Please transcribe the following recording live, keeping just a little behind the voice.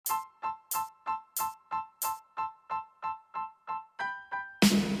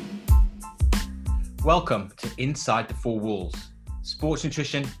Welcome to Inside the Four Walls. Sports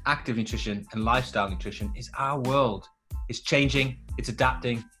nutrition, active nutrition, and lifestyle nutrition is our world. It's changing, it's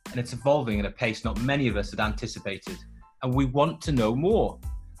adapting, and it's evolving at a pace not many of us had anticipated. And we want to know more.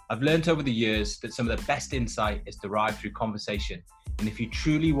 I've learned over the years that some of the best insight is derived through conversation. And if you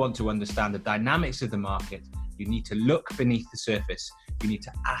truly want to understand the dynamics of the market, you need to look beneath the surface. You need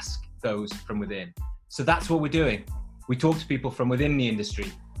to ask those from within. So that's what we're doing. We talk to people from within the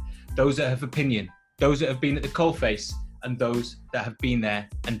industry, those that have opinion, those that have been at the coalface, and those that have been there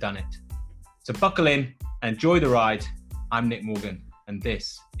and done it. So buckle in and enjoy the ride. I'm Nick Morgan, and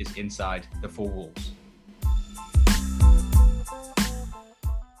this is Inside the Four Walls.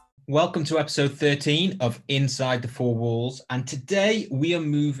 Welcome to episode 13 of Inside the Four Walls. And today we are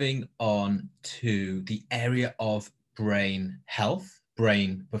moving on to the area of brain health,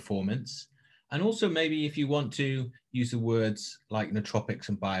 brain performance, and also maybe if you want to use the words like nootropics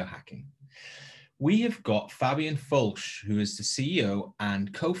and biohacking. We have got Fabian Fulsch, who is the CEO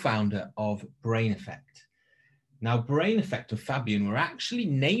and co-founder of Brain Effect. Now, Brain Effect and Fabian were actually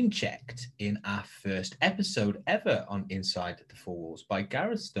name-checked in our first episode ever on Inside the Four Walls by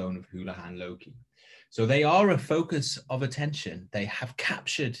Gareth Stone of Houlihan Lokey. So they are a focus of attention. They have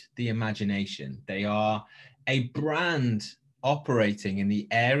captured the imagination. They are a brand operating in the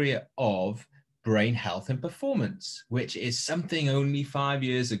area of brain health and performance, which is something only 5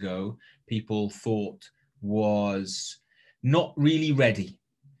 years ago people thought was not really ready.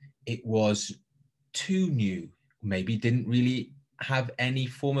 It was too new, maybe didn't really have any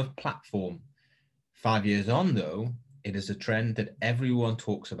form of platform. 5 years on, though, it is a trend that everyone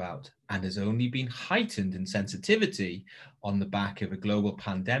talks about and has only been heightened in sensitivity on the back of a global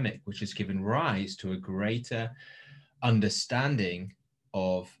pandemic, which has given rise to a greater understanding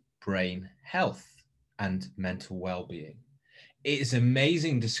of brain health and mental well-being. It is an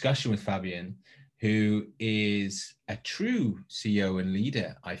amazing discussion with Fabian, who is a true CEO and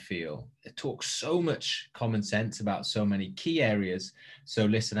leader, I feel. It talks so much common sense about so many key areas. So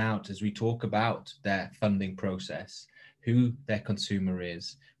listen out as we talk about their funding process, who their consumer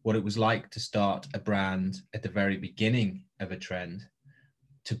is, what it was like to start a brand at the very beginning of a trend,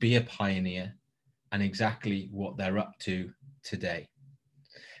 to be a pioneer, and exactly what they're up to today.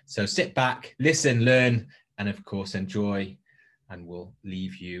 So sit back, listen, learn, and of course, enjoy. And we'll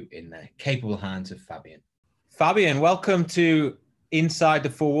leave you in the capable hands of Fabian. Fabian, welcome to Inside the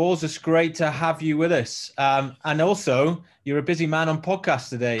Four Walls. It's great to have you with us. And also, you're a busy man on podcasts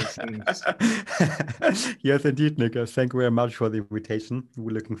today, it seems. Yes, indeed, Nick. Thank you very much for the invitation.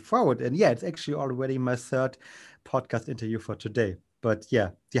 We're looking forward. And yeah, it's actually already my third podcast interview for today. But yeah,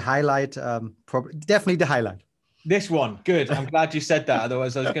 the highlight, definitely the highlight. This one, good. I'm glad you said that.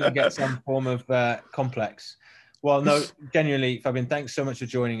 Otherwise, I was going to get some form of complex. Well, no, genuinely, Fabian, thanks so much for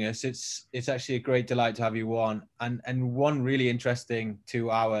joining us. It's actually a great delight to have you on, and one really interesting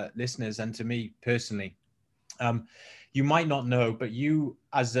to our listeners and to me personally. You might not know, but you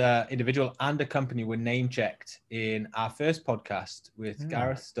as an individual and a company were name-checked in our first podcast with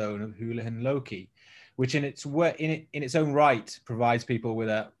Gareth Stone of Houlihan Lokey, which in its own right provides people with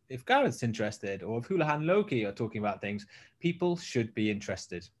if Gareth's interested or if Houlihan Lokey are talking about things, people should be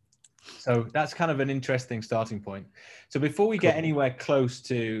interested. So that's kind of an interesting starting point. So before we get anywhere close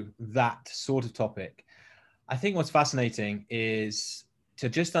to that sort of topic, I think what's fascinating is to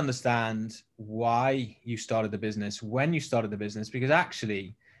just understand why you started the business, when you started the business, because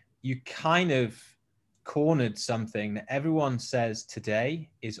actually you kind of cornered something that everyone says today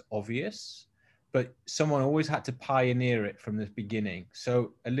is obvious, but someone always had to pioneer it from the beginning.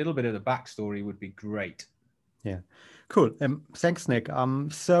 So a little bit of the backstory would be great. Yeah, cool. Thanks, Nick.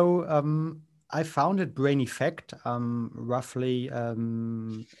 I founded Brain Effect roughly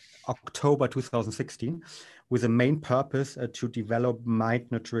October 2016 with the main purpose to develop mind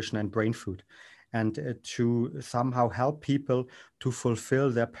nutrition and brain food and to somehow help people to fulfill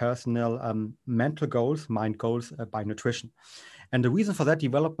their personal mental goals, mind goals by nutrition. And the reason for that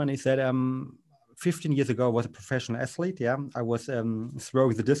development is that 15 years ago, I was a professional athlete. Yeah, I was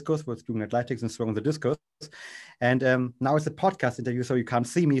throwing the discus, was doing athletics and throwing the discus. And now it's a podcast interview, so you can't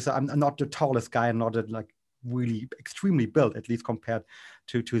see me. So I'm not the tallest guy. I'm not really extremely built, at least compared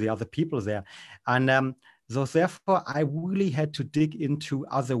to the other people there. And so therefore, I really had to dig into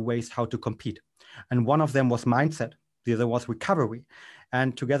other ways how to compete. And one of them was mindset. The other was recovery.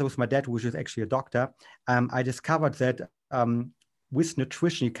 And together with my dad, which is actually a doctor, I discovered that with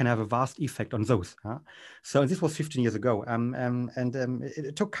nutrition, you can have a vast effect on those. So this was 15 years ago.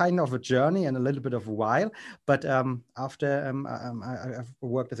 It took kind of a journey and a little bit of a while. But after I've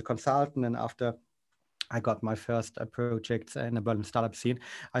worked as a consultant and after I got my first projects in the Berlin startup scene.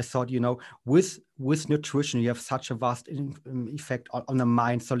 I thought, you know, with nutrition, you have such a vast effect on the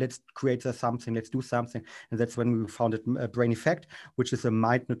mind. So let's create something, let's do something. And that's when we founded Brain Effect, which is a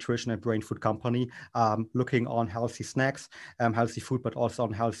mind nutrition and brain food company looking on healthy snacks, healthy food, but also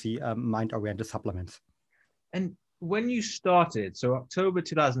on healthy mind-oriented supplements. And when you started, so October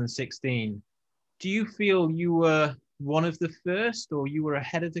 2016, do you feel you were one of the first or you were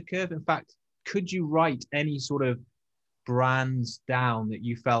ahead of the curve? In fact, could you write any sort of brands down that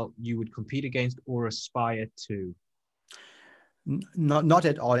you felt you would compete against or aspire to? Not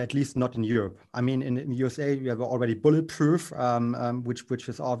at all, at least not in Europe. I mean, in USA, we have already Bulletproof, which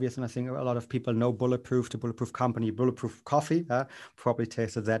is obvious. And I think a lot of people know Bulletproof, the Bulletproof company, Bulletproof Coffee. Probably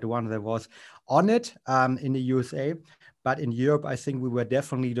tasted that one that was on it in the USA. But in Europe, I think we were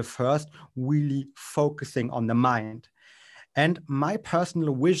definitely the first really focusing on the mind. And my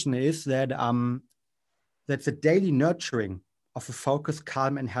personal vision is that that the daily nurturing of a focused,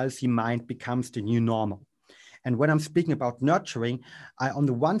 calm, and healthy mind becomes the new normal. And when I'm speaking about nurturing, I, on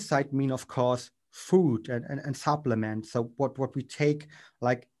the one side, mean, of course, food and supplements. So what we take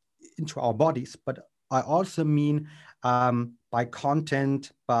like into our bodies, but I also mean by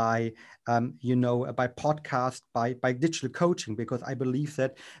content, by by podcast, by digital coaching, because I believe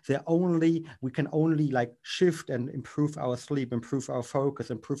that we can only like shift and improve our sleep, improve our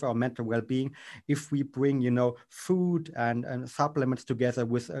focus, improve our mental well-being if we bring food and supplements together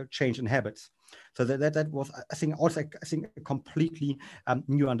with change in habits. So that was, I think, also a completely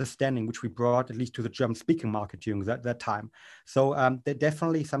new understanding, which we brought at least to the German-speaking market during that time. So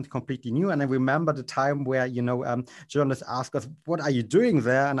definitely something completely new. And I remember the time where journalists asked us, "What are you doing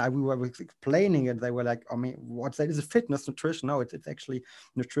there?" And we were explaining it. They were like, "I mean, what's that? Is it fitness, nutrition? No, it's actually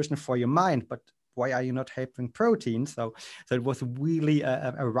nutrition for your mind." But why are you not having protein? So it was really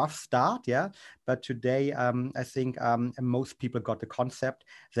a rough start, yeah. But today, I think most people got the concept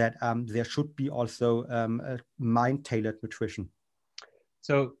that there should be also a mind-tailored nutrition.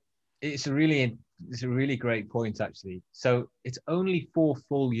 So it's a really great point, actually. So it's only 4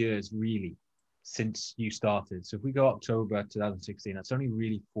 full years, really, since you started. So if we go October 2016, that's only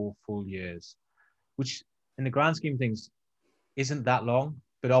really 4 full years, which in the grand scheme of things isn't that long,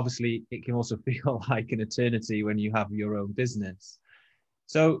 but obviously it can also feel like an eternity when you have your own business.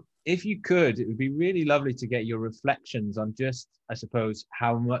 So if you could, it would be really lovely to get your reflections on just, I suppose,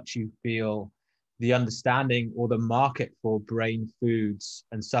 how much you feel the understanding or the market for brain foods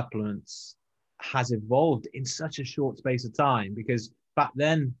and supplements has evolved in such a short space of time, because back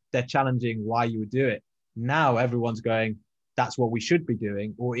then they're challenging why you would do it. Now everyone's going, that's what we should be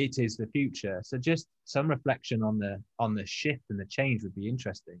doing, or it is the future. So just some reflection on the shift and the change would be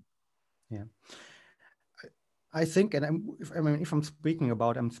interesting. Yeah. I think, and if I'm speaking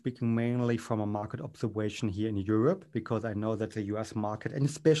about, I'm speaking mainly from a market observation here in Europe, because I know that the US market, and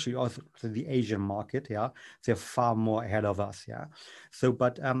especially also the Asian market, yeah, they're far more ahead of us, yeah. So,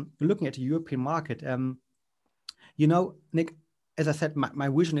 but looking at the European market, Nick, as I said, my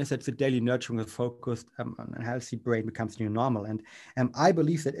vision is that the daily nurturing and focused and healthy brain becomes new normal. And I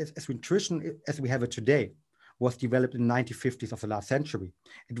believe that as nutrition, as we have it today, was developed in the 1950s of the last century.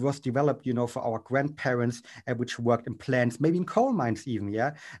 It was developed, for our grandparents, which worked in plants, maybe in coal mines even,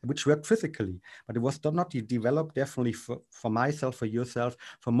 yeah, which worked physically. But it was not developed definitely for myself, for yourself,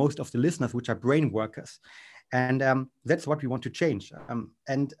 for most of the listeners, which are brain workers. And that's what we want to change.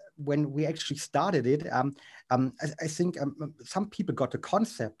 And when we actually started it, I think some people got the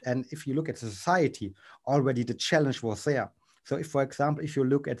concept. And if you look at the society, already the challenge was there. So if, for example, if you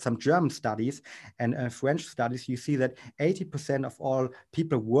look at some German studies and French studies, you see that 80% of all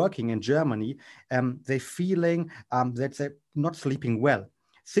people working in Germany, they're feeling that they're not sleeping well.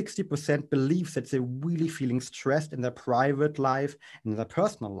 60% believe that they're really feeling stressed in their private life, in their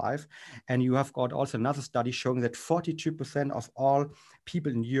personal life. And you have got also another study showing that 42% of all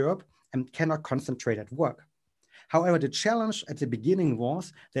people in Europe cannot concentrate at work. However, the challenge at the beginning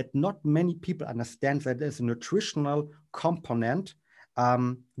was that not many people understand that there's a nutritional component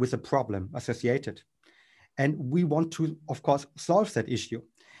with a problem associated. And we want to, of course, solve that issue.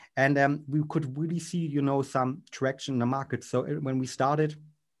 And we could really see, some traction in the market. So when we started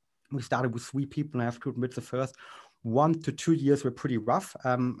with 3 people, and I have to admit the first 1 to 2 years were pretty rough.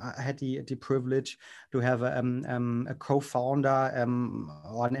 I had the privilege to have a co-founder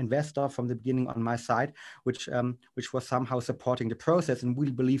or an investor from the beginning on my side, which was somehow supporting the process, and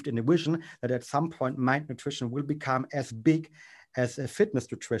we believed in the vision that at some point mind nutrition will become as big as a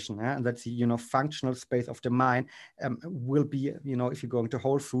fitness nutrition, and that's the functional space of the mind will be, if you're going to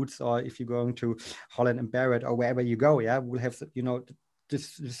Whole Foods or if you're going to Holland and Barrett or wherever you go, will have the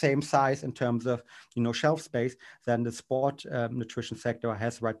same size in terms of, shelf space than the sport nutrition sector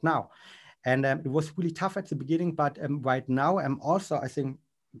has right now. And it was really tough at the beginning, but right now, also, I think,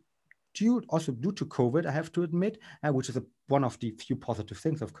 due to COVID, I have to admit, which is one of the few positive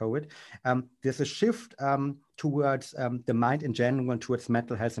things of COVID, there's a shift towards the mind in general and towards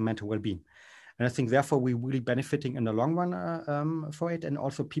mental health and mental well-being. And I think, therefore, we're really benefiting in the long run for it. And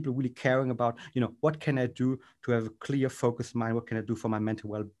also people really caring about, what can I do to have a clear, focused mind? What can I do for my mental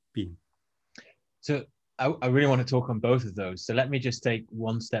well-being? So I really want to talk on both of those. So let me just take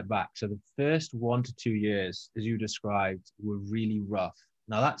one step back. So the first 1 to 2 years, as you described, were really rough.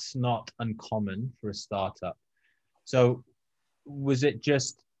 Now, that's not uncommon for a startup. So was it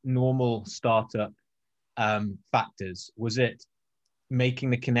just normal startup factors? Was it making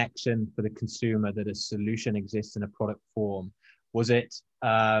the connection for the consumer that a solution exists in a product form? Was it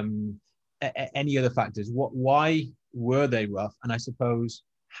any other factors? Why were they rough? And I suppose,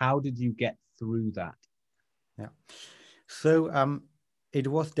 how did you get through that? Yeah. So it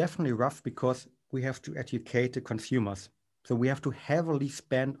was definitely rough because we have to educate the consumers. So we have to heavily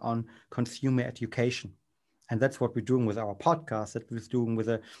spend on consumer education. And that's what we're doing with our podcast, that we're doing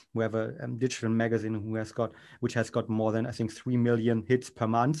we have a digital magazine which has got more than, I think, 3 million hits per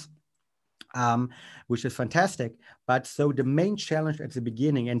month, which is fantastic. But so the main challenge at the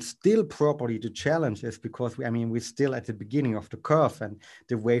beginning, and still probably the challenge, is because we're still at the beginning of the curve and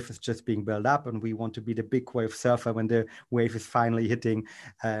the wave is just being built up, and we want to be the big wave surfer when the wave is finally hitting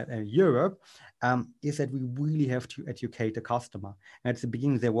Europe, is that we really have to educate the customer. And at the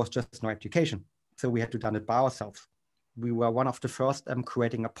beginning, there was just no education. So we had to done it by ourselves. We were one of the first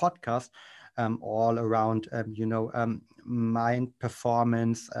creating a podcast all around, mind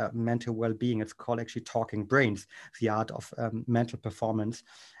performance, mental well-being. It's called actually Talking Brains, the art of mental performance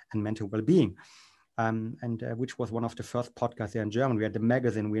and mental well-being. And which was one of the first podcasts here in Germany. We had the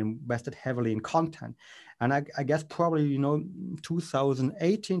magazine. We invested heavily in content. And I guess probably,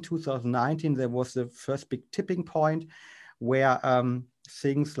 2018, 2019, there was the first big tipping point where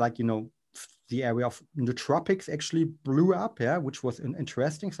things like, the area of nootropics actually blew up, which was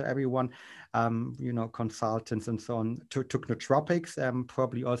interesting. So everyone, consultants and so on, took nootropics,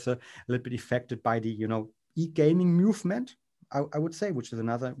 probably also a little bit affected by the, e-gaming movement, I would say, which is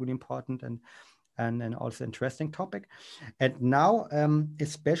another really important and also interesting topic. And now,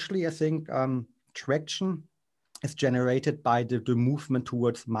 especially, I think, traction is generated by the movement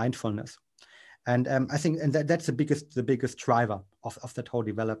towards mindfulness. And I think that's the biggest driver of that whole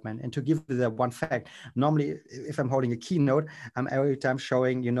development. And to give you the one fact, normally if I'm holding a keynote, I'm every time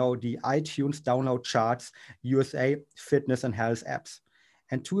showing, the iTunes download charts, USA fitness and health apps.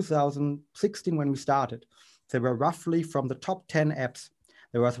 And 2016, when we started, there were roughly from the top 10 apps,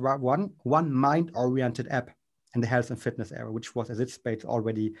 there was one mind-oriented app in the health and fitness area, which was, as it states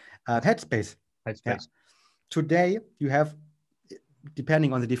already, Headspace. Yeah. Today, you have,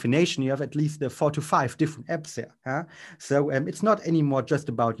 depending on the definition, you have at least 4 to 5 different apps there. So it's not anymore just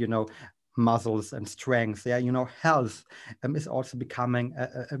about, muscles and strength. Health is also becoming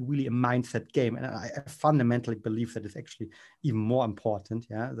a really a mindset game. And I fundamentally believe that it's actually even more important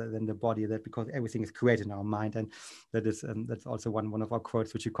than the body, that because everything is created in our mind. And that is that's also one of our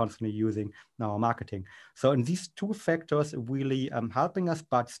quotes, which we're constantly using in our marketing. So in these two factors really helping us,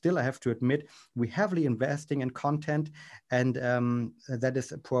 but still I have to admit, we're heavily investing in content. And that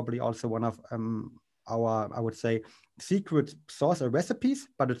is probably also one of our, I would say, secret sauce or recipes,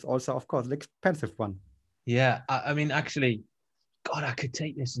 but it's also, of course, an expensive one. Yeah, I mean, actually, God, I could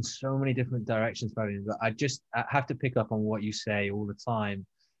take this in so many different directions, Fabian, but I have to pick up on what you say all the time.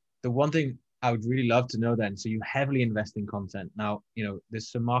 The one thing I would really love to know then, so you heavily invest in content. Now,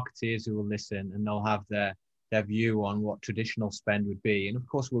 there's some marketeers who will listen and they'll have their view on what traditional spend would be. And of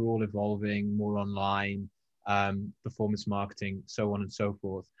course, we're all evolving more online, performance marketing, so on and so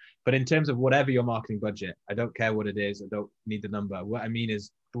forth. But in terms of whatever your marketing budget, I don't care what it is, I don't need the number. What I mean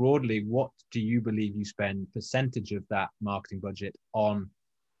is, broadly, what do you believe you spend percentage of that marketing budget on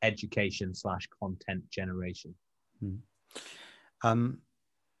education / content generation?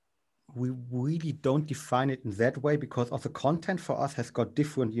 We really don't define it in that way, because also content for us has got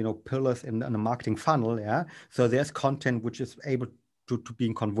different, pillars in the marketing funnel. Yeah. So there's content which is able to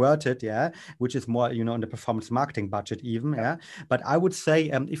being converted, which is more, in the performance marketing budget even, But I would say,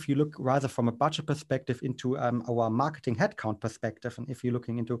 if you look rather from a budget perspective into our marketing headcount perspective, and if you're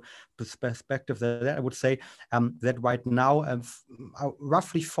looking into perspective that I would say that right now,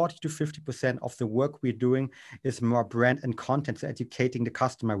 roughly 40 to 50% of the work we're doing is more brand and content, so educating the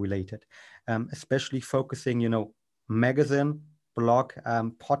customer related, especially focusing, magazine, blog,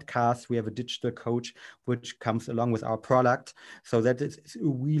 podcast. We have a digital coach which comes along with our product. So that is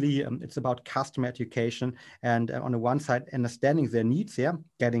really it's about customer education, and on the one side understanding their needs,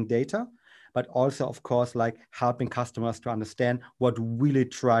 getting data, but also of course like helping customers to understand what really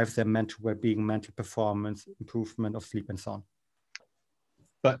drives their mental well-being, mental performance, improvement of sleep, and so on.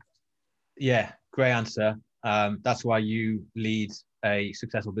 But yeah, great answer. That's why you lead a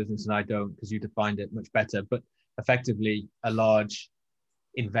successful business and I don't, because you defined it much better. But effectively, a large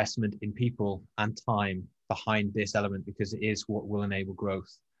investment in people and time behind this element, because it is what will enable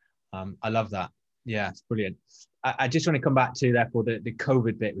growth. I love that. Yeah, it's brilliant. I just want to come back to therefore the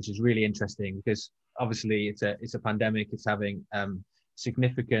COVID bit, which is really interesting, because obviously it's a pandemic. It's having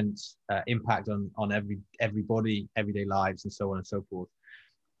significant impact on everybody, everyday lives, and so on and so forth.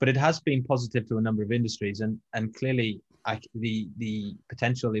 But it has been positive to a number of industries, and clearly the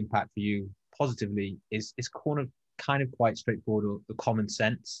potential impact for you positively is kind of quite straightforward, or the common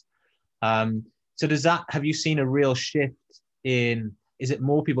sense. So have you seen a real shift in, is it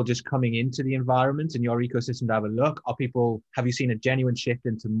more people just coming into the environment and your ecosystem to have a look? Have you seen a genuine shift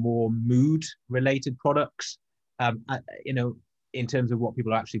into more mood related products, in terms of what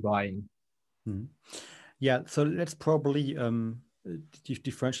people are actually buying? Mm-hmm. Yeah, so let's probably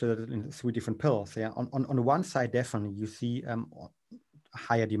differentiate it in three different pillars. Yeah, on the one side, definitely you see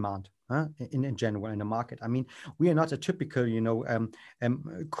higher demand in general in the market. I mean, we are not a typical,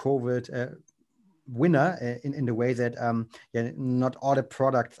 COVID winner in the way that not all the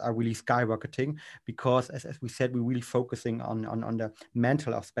products are really skyrocketing, because as we said, we're really focusing on the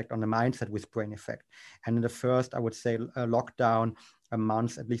mental aspect, on the mindset with Brain Effect. And in the first, I would say, lockdown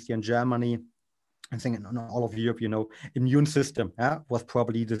months, at least here in Germany, I think in all of Europe, immune system was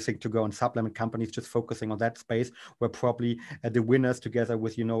probably the thing to go, and supplement companies just focusing on that space were probably the winners, together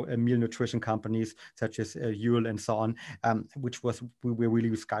with, meal nutrition companies such as Huel and so on, we were really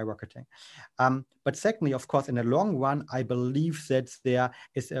skyrocketing. But secondly, of course, in the long run, I believe that there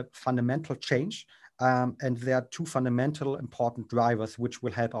is a fundamental change. And there are two fundamental important drivers which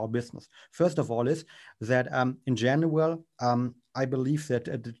will help our business. First of all is that in general, I believe that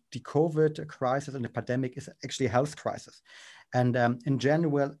the COVID crisis and the pandemic is actually a health crisis. And in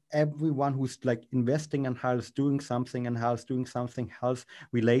general, everyone who's like investing in health, doing something in health, doing something health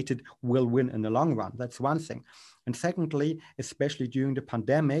related will win in the long run. That's one thing. And secondly, especially during the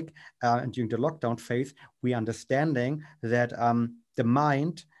pandemic and during the lockdown phase, we are understanding that the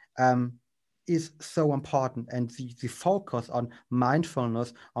mind is so important, and the focus on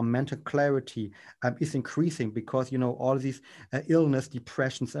mindfulness, on mental clarity is increasing, because all these illness,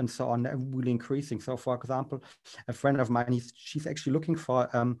 depressions, and so on are really increasing. So, for example, a friend of mine, she's actually looking for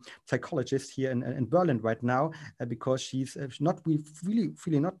a psychologist here in Berlin right now, because she's not really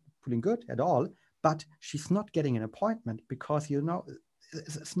not feeling good at all, but she's not getting an appointment because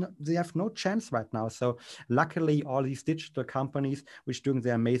they have no chance right now. So luckily, all these digital companies, which are doing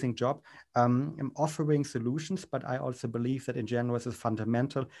their amazing job, offering solutions. But I also believe that in general, it's a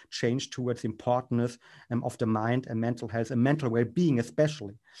fundamental change towards the importance of the mind and mental health and mental well-being,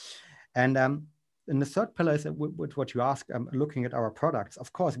 especially. And the third pillar is what you ask, looking at our products.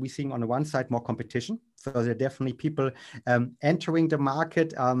 Of course, we're seeing on the one side more competition. So there are definitely people entering the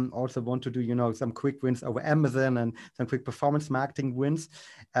market, also want to do, some quick wins over Amazon and some quick performance marketing wins.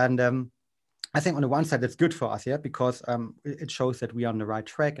 And I think on the one side, that's good for us, because it shows that we are on the right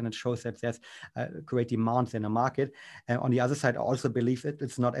track, and it shows that there's great demand in the market. And on the other side, I also believe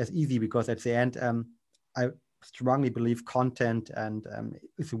it's not as easy, because at the end, I strongly believe content and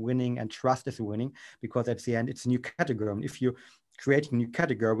is winning, and trust is winning, because at the end it's a new category. And if you create a new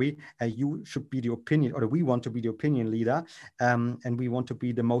category, you should be the opinion, or we want to be the opinion leader, and we want to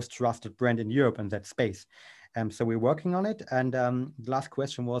be the most trusted brand in Europe in that space. So we're working on it. And the last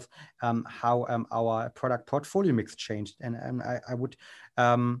question was how our product portfolio mix changed. And I would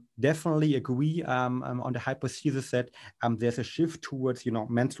definitely agree on the hypothesis that there's a shift towards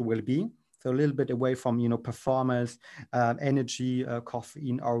mental well-being. So a little bit away from, performance, energy,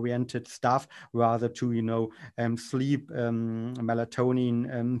 caffeine-oriented stuff, rather to, sleep, melatonin,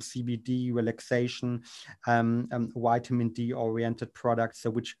 CBD, relaxation, vitamin D-oriented products,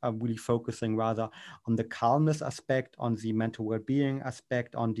 so which are really focusing rather on the calmness aspect, on the mental well-being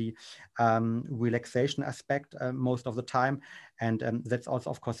aspect, on the relaxation aspect most of the time. And that's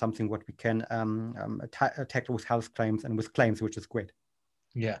also, of course, something what we can tackle with health claims and with claims, which is great.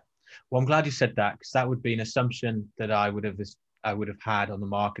 Yeah. Well, I'm glad you said that, because that would be an assumption that I would have had on the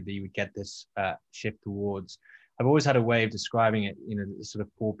market, that you would get this shift towards. I've always had a way of describing it, the sort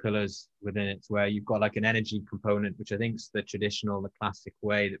of 4 pillars within it, where you've got like an energy component, which I think is the traditional, the classic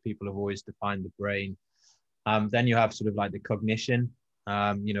way that people have always defined the brain. Then you have sort of like the cognition,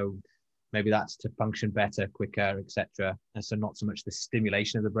 you know, maybe that's to function better, quicker, etc. And so not so much the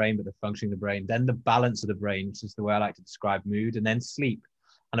stimulation of the brain, but the functioning of the brain. Then the balance of the brain, which is the way I like to describe mood, and then sleep.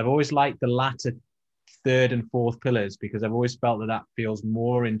 And I've always liked the latter third and fourth pillars because I've always felt that that feels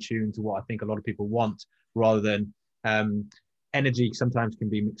more in tune to what I think a lot of people want, rather than energy sometimes can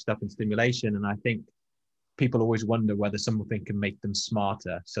be mixed up in stimulation. And I think people always wonder whether something can make them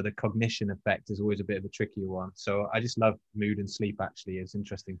smarter. So the cognition effect is always a bit of a trickier one. So I just love mood and sleep actually as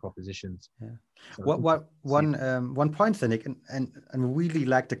interesting propositions. Yeah. So one point, Nick, and really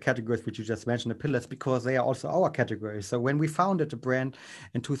like the categories which you just mentioned, the pillars, because they are also our categories. So when we founded the brand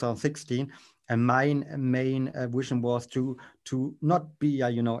in 2016, and my main vision was to not be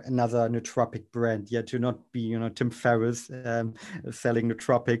another nootropic brand, to not be Tim Ferriss selling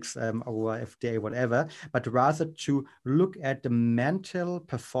nootropics or FDA whatever, but rather to look at the mental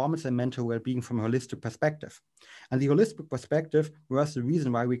performance and mental well-being from a holistic perspective. And the holistic perspective was the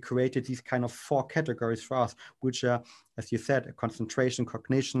reason why we created these kind of 4 categories for us, which are, as you said, concentration,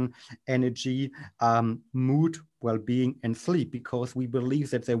 cognition, energy, mood, well-being, and sleep, because we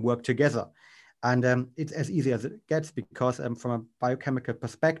believe that they work together. And it's as easy as it gets, because from a biochemical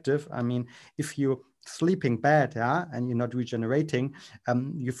perspective, I mean, if you're sleeping bad, and you're not regenerating,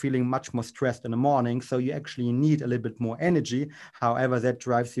 you're feeling much more stressed in the morning. So you actually need a little bit more energy. However, that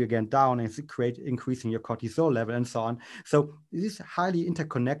drives you again down and increasing your cortisol level and so on. So this is highly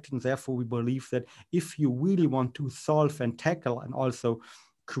interconnected. And therefore, we believe that if you really want to solve and tackle and also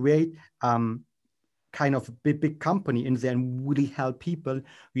create kind of big company in there and really help people,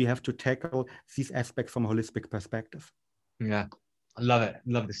 we have to tackle these aspects from a holistic perspective. Yeah, I love it.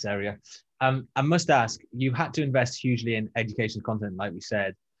 Love this area. I must ask, you had to invest hugely in education content, like we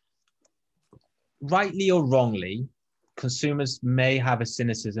said. Rightly or wrongly, consumers may have a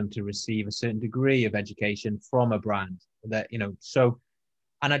cynicism to receive a certain degree of education from a brand that, so,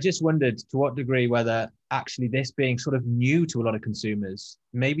 and I just wondered to what degree, whether actually this being sort of new to a lot of consumers,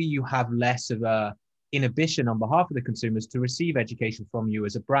 maybe you have less of a inhibition on behalf of the consumers to receive education from you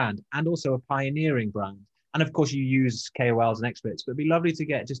as a brand, and also a pioneering brand. And of course you use KOLs and experts, but it'd be lovely to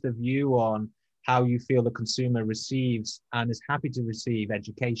get just a view on how you feel the consumer receives and is happy to receive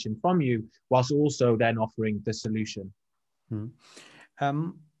education from you, whilst also then offering the solution.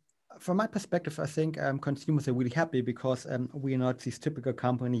 From my perspective, I think consumers are really happy because we're not this typical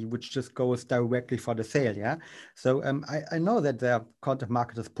company which just goes directly for the sale. Yeah. So I know that there are content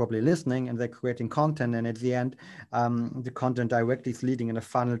marketers probably listening and they're creating content. And at the end, the content directly is leading in a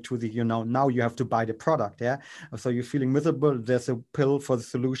funnel to the, now you have to buy the product. Yeah. So you're feeling miserable. There's a pill for the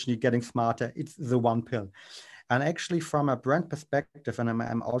solution. You're getting smarter. It's the one pill. And actually, from a brand perspective, and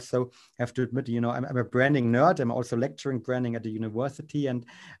I'm also have to admit, I'm a branding nerd. I'm also lecturing branding at the university, and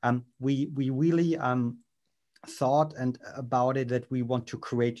we really thought and about it that we want to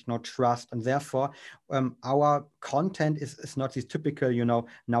create trust, and therefore our content is not this typical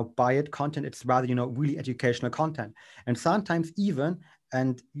now buy it content. It's rather really educational content, and sometimes even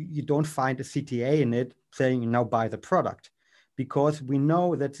and you don't find a CTA in it saying now buy the product, because we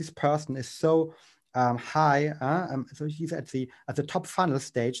know that this person is so high, so he's at the top funnel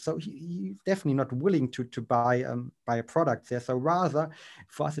stage, so he's definitely not willing to buy a product there. So rather,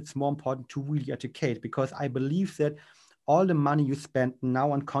 for us, it's more important to really educate, because I believe that all the money you spend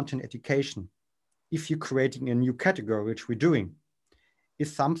now on content education, if you're creating a new category, which we're doing,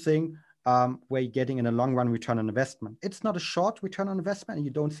 is something where you're getting in a long run return on investment. It's not a short return on investment, and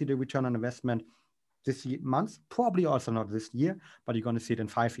you don't see the return on investment this month, probably also not this year, but you're going to see it in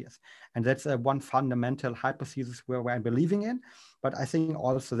 5 years. And that's one fundamental hypothesis where I'm believing in. But I think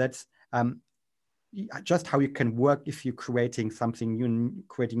also that's just how you can work if you're creating something new,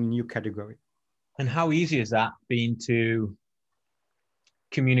 creating a new category. And how easy has that been to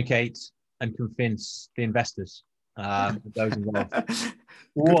communicate and convince the investors, those involved?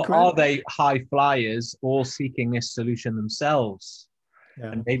 Or are they high flyers all seeking this solution themselves?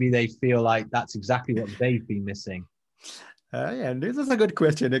 Yeah. And maybe they feel like that's exactly what they've been missing. Yeah, this is a good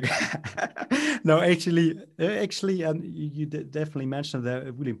question. No, actually, you definitely mentioned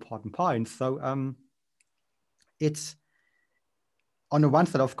a really important point. So it's on the one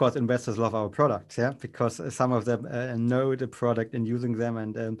side, of course, investors love our products, because some of them know the product and using them.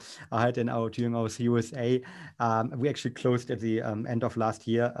 And I had during our CUSA, we actually closed at the end of last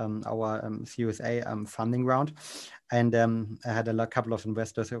year our CUSA funding round. And I had a couple of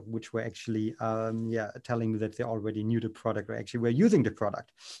investors which were actually telling me that they already knew the product, or actually were using the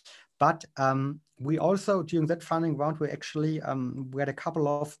product. But we also, during that funding round, we actually we had a couple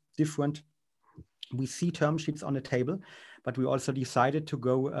of different we see term sheets on the table, but we also decided to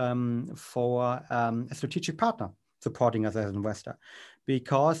go for a strategic partner supporting us as an investor,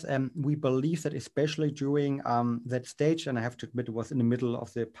 because we believe that especially during that stage, and I have to admit it was in the middle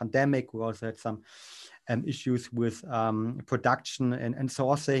of the pandemic, we also had some issues with production and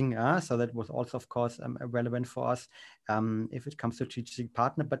sourcing. So that was also, of course, relevant for us if it comes to strategic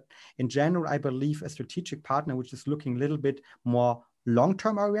partner. But in general, I believe a strategic partner, which is looking a little bit more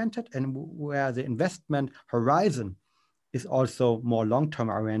long-term oriented and where the investment horizon is also more long-term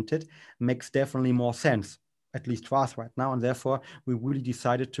oriented, makes definitely more sense, at least for us right now. And therefore, we really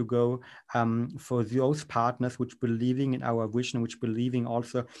decided to go for those partners which believing in our vision, which believing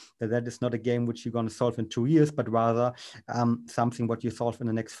also that that is not a game which you're going to solve in 2 years, but rather something what you solve in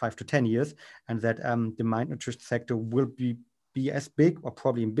the next 5 to 10 years. And that the mind nutrition sector will be as big or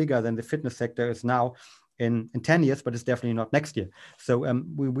probably bigger than the fitness sector is now in 10 years, but it's definitely not next year. So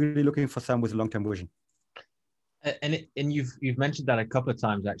we're really looking for some with a long-term vision. And you've mentioned that a couple of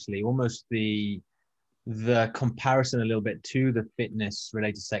times, actually, almost the comparison a little bit to the fitness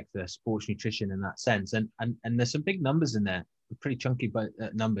related sector, sports nutrition in that sense. And there's some big numbers in there, pretty chunky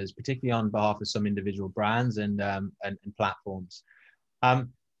numbers, particularly on behalf of some individual brands and platforms.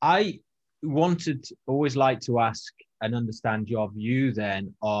 I always like to ask and understand your view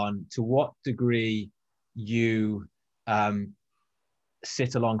then on to what degree you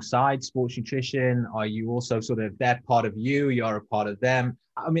sit alongside sports nutrition. Are you also sort of, they're part of you, you're a part of them?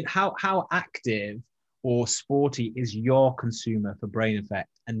 I mean, how active or sporty is your consumer for Brain Effect?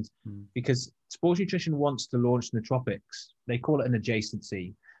 And because sports nutrition wants to launch nootropics, they call it an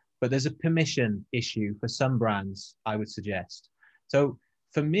adjacency, but there's a permission issue for some brands, I would suggest. So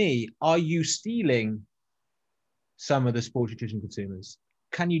for me, are you stealing some of the sports nutrition consumers?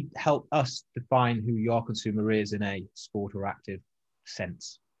 Can you help us define who your consumer is in a sport or active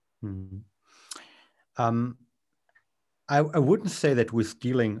sense? I wouldn't say that we're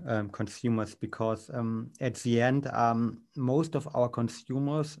stealing consumers, because at the end, most of our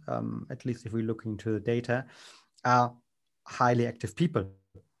consumers, at least if we look into the data, are highly active people,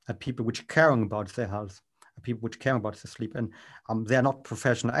 people which caring about their health, people which care about their sleep. And they're not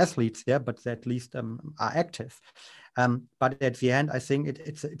professional athletes, yeah, but they at least are active. But at the end, I think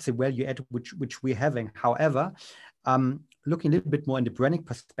it's a value add which we're having. However, looking a little bit more in the branding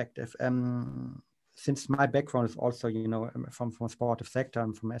perspective, since my background is also, from sportive sector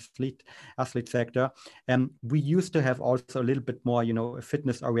and from athlete sector, we used to have also a little bit more,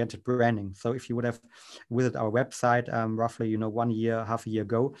 fitness oriented branding. So if you would have visited our website roughly, 1 year, half a year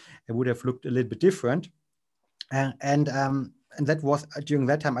ago, it would have looked a little bit different. And that was during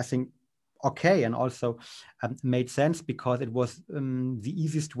that time, I think, okay, and also made sense, because it was the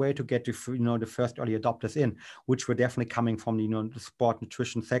easiest way to get the first early adopters in, which were definitely coming from the sport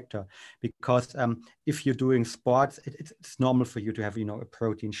nutrition sector. Because if you're doing sports, it's normal for you to have a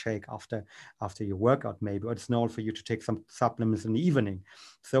protein shake after your workout, maybe, or it's normal for you to take some supplements in the evening.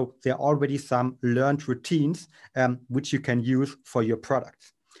 So there are already some learned routines which you can use for your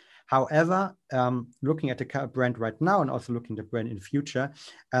products. However, looking at the brand right now and also looking at the brand in the future,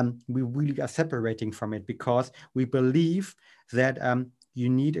 we really are separating from it, because we believe that you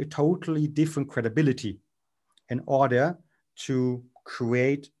need a totally different credibility in order to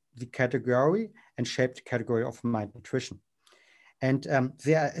create the category and shape the category of mind nutrition. And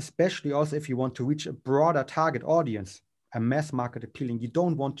there, especially also if you want to reach a broader target audience, a mass market appealing, you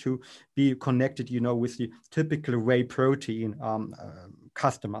don't want to be connected, with the typical whey protein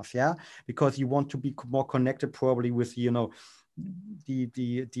customers, yeah, because you want to be more connected probably with, the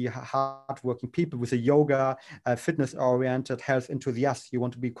hardworking people with a yoga, fitness oriented, health enthusiasts. You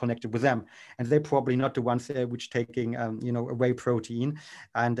want to be connected with them, and they're probably not the ones which taking, whey protein.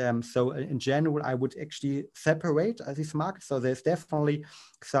 And so in general, I would actually separate these markets. So there's definitely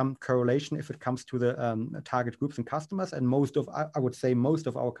some correlation if it comes to the target groups and customers. And I would say most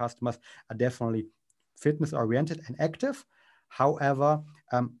of our customers are definitely fitness oriented and active. However,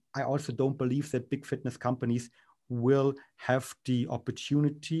 I also don't believe that big fitness companies will have the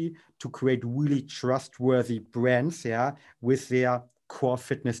opportunity to create really trustworthy brands, yeah, with their core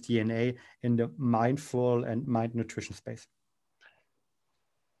fitness DNA in the mindful and mind nutrition space.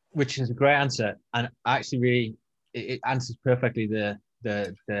 Which is a great answer, and actually really it answers perfectly the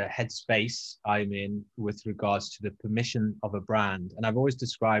headspace I'm in with regards to the permission of a brand. And I've always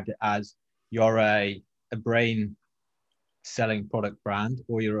described it as you're a brain selling product brand,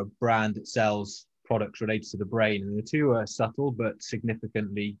 or you're a brand that sells products related to the brain, and the two are subtle but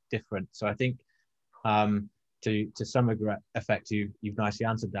significantly different. So I think to some effect you've nicely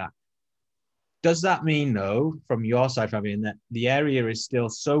answered that. Does that mean, though, from your side, Fabian, that the area is still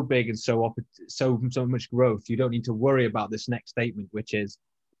so big and so much growth, you don't need to worry about this next statement, which is,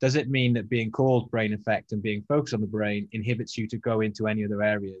 does it mean that being called brain effect and being focused on the brain inhibits you to go into any other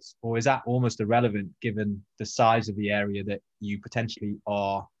areas? Or is that almost irrelevant given the size of the area that you potentially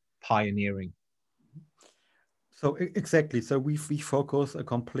are pioneering? So exactly. So we focus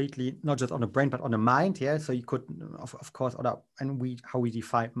completely not just on the brain but on the mind. Yeah. So you could, of course, and how we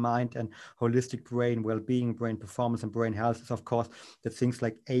define mind and holistic brain well-being, brain performance, and brain health is of course that things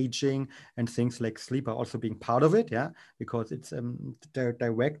like aging and things like sleep are also being part of it. Yeah, because it's they're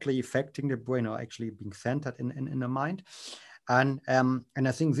directly affecting the brain or actually being centered in the mind. And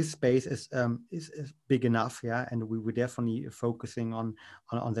I think this space is big enough, yeah. And we're definitely focusing on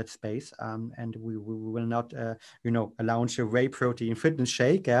that space. And we will not, launch a whey protein fitness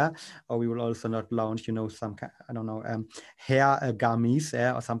shake, yeah, or we will also not launch, some I don't know, hair gummies,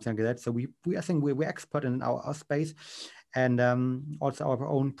 yeah, or something like that. So I think we're expert in our space, and also our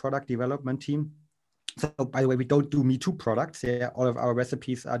own product development team. So, by the way, we don't do Me Too products. Yeah, all of our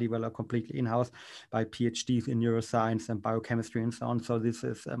recipes are developed completely in-house by PhDs in neuroscience and biochemistry and so on. So this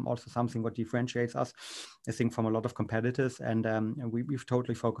is also something what differentiates us, I think, from a lot of competitors. And we've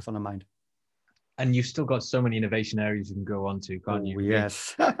totally focused on the mind. And you've still got so many innovation areas you can go on to, can't you?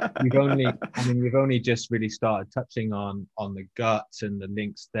 Yes. You've only just really started touching on the gut and the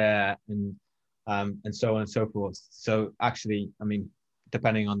links there, and so on and so forth. So actually,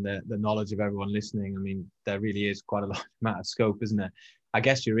 depending on the knowledge of everyone listening, there really is quite a large amount of scope, isn't there? I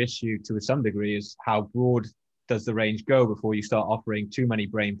guess your issue to some degree is how broad does the range go before you start offering too many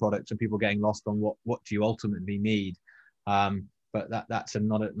brain products and people getting lost on what do you ultimately need. But that's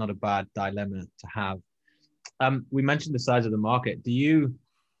not a bad dilemma to have. We mentioned the size of the market. Do you,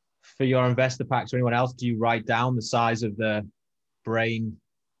 for your investor packs or anyone else, do you write down the size of the brain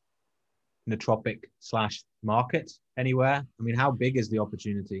nootropic / market anywhere? How big is the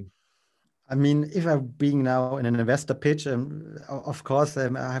opportunity? If I'm being now in an investor pitch, of course, I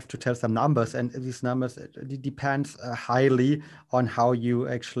have to tell some numbers, and these numbers, it depends highly on how you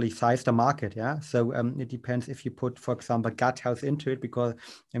actually size the market. Yeah, so it depends if you put, for example, gut health into it, because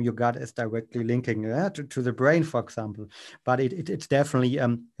your gut is directly linking to the brain, for example. But it's definitely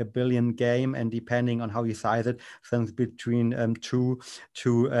a billion game, and depending on how you size it, something between 2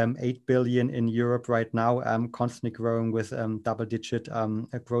 to 8 billion in Europe right now, constantly growing with double-digit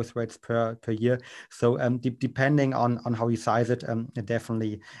growth rates per year. So depending on how you size it,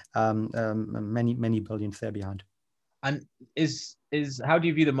 definitely many billions there behind. And is how do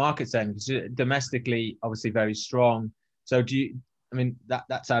you view the market then? Because domestically, obviously very strong. So do you?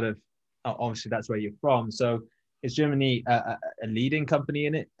 That's out of obviously that's where you're from. So is Germany a leading country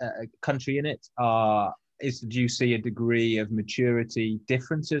in it? Do you see a degree of maturity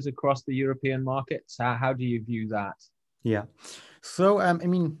differences across the European markets? How do you view that? Yeah. So,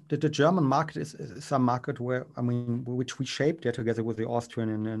 the German market is a market where, which we shaped together with the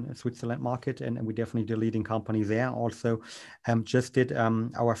Austrian and Switzerland market, and we definitely the leading company there. Also, just did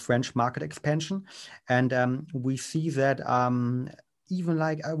our French market expansion, and we see that even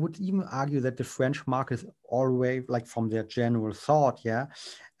I would even argue that the French market is always from their general thought,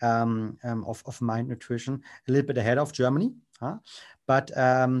 of mind nutrition, a little bit ahead of Germany. But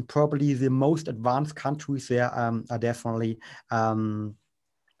probably the most advanced countries there are definitely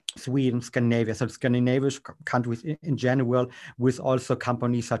Sweden, Scandinavia, so Scandinavian countries in general, with also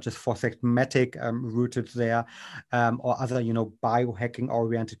companies such as Forsematic rooted there, or other, biohacking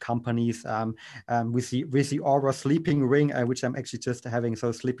oriented companies. With the Oura sleeping ring, which I'm actually just having,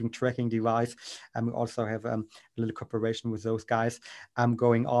 so sleeping tracking device. We also have a little cooperation with those guys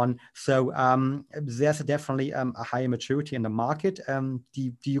going on. So there's definitely a higher maturity in the market.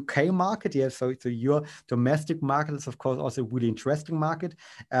 The UK market, so your domestic market is of course also a really interesting market.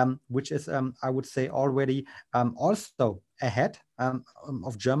 Which is, I would say, already also ahead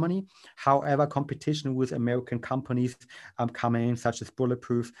of Germany. However, competition with American companies coming in, such as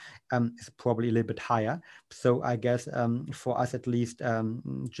Bulletproof, is probably a little bit higher. So I guess for us at least,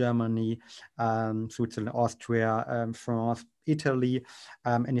 Germany, Switzerland, Austria, France, Italy,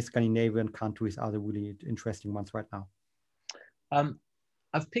 and the Scandinavian countries are the really interesting ones right now.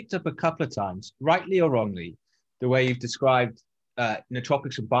 I've picked up a couple of times, rightly or wrongly, the way you've described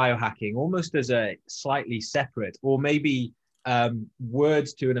nootropics and biohacking almost as a slightly separate, or maybe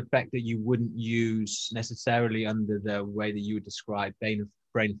words to an effect that you wouldn't use necessarily under the way that you would describe brain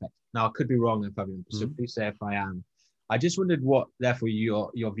effect. Now, I could be wrong, Fabian, so please say if I am. I just wondered what, therefore,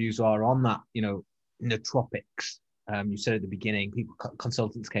 your views are on that, nootropics. You said at the beginning,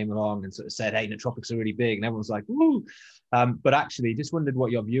 consultants came along and sort of said, hey, nootropics are really big. And everyone's like, woo. But actually, just wondered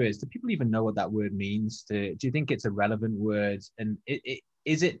what your view is. Do people even know what that word means? Do you think it's a relevant word? And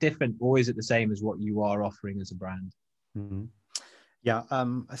is it different, or is it the same as what you are offering as a brand? Mm-hmm. Yeah,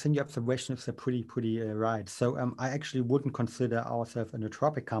 I think your observations are pretty right. So I actually wouldn't consider ourselves a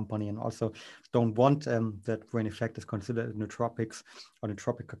nootropic company, and also don't want that Brain Effect is considered a nootropics or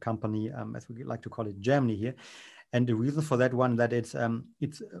nootropic company, as we like to call it in Germany here. And the reason for that one, that it's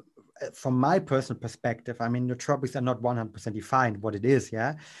from my personal perspective, I mean, nootropics are not 100% defined what it is,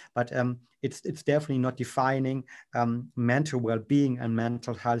 yeah, but it's definitely not defining mental well-being and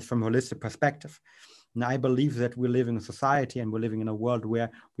mental health from a holistic perspective. And I believe that we're living in a society and we're living in a world where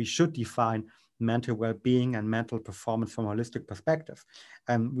we should define mental well-being and mental performance from a holistic perspective.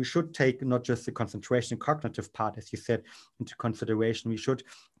 We should take not just the concentration and cognitive part, as you said, into consideration. We should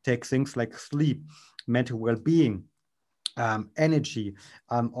take things like sleep, mental well-being, energy,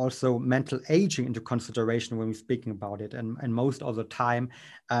 also mental aging into consideration when we're speaking about it. And most of the time,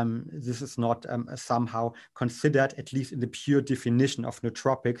 this is not somehow considered, at least in the pure definition of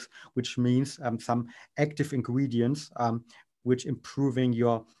nootropics, which means some active ingredients which improving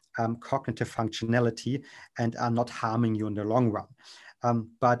your cognitive functionality and are not harming you in the long run.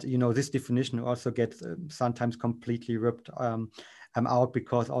 But this definition also gets sometimes completely ripped out,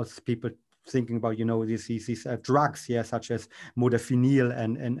 because also people thinking about these drugs here, such as modafinil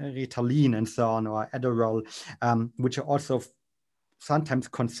and Ritalin and so on, or Adderall, which are also sometimes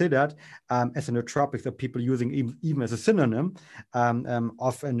considered as a nootropic, that people using even as a synonym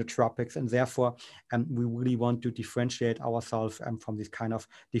of nootropics, and therefore we really want to differentiate ourselves from this kind of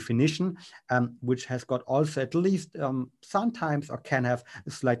definition, which has got also at least sometimes, or can have,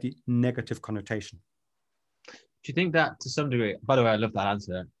 a slightly negative connotation. Do you think that to some degree, by the way, I love that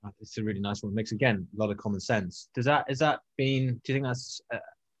answer. It's a really nice one. It makes, again, a lot of common sense. Do you think that's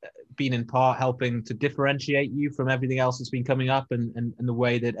been in part helping to differentiate you from everything else that's been coming up, and the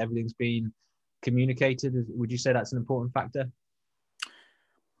way that everything's been communicated? Would you say that's an important factor?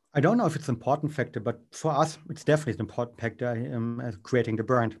 I don't know if it's an important factor, but for us, it's definitely an important factor as creating the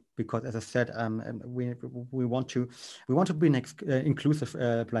brand. Because, as I said, we want to be an inclusive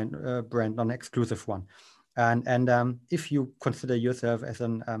brand, not an exclusive one. And if you consider yourself as a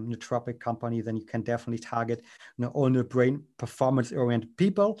nootropic company, then you can definitely target only brain performance-oriented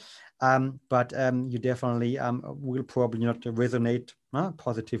people. But you definitely will probably not resonate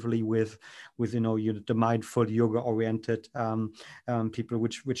positively with the mindful yoga-oriented people,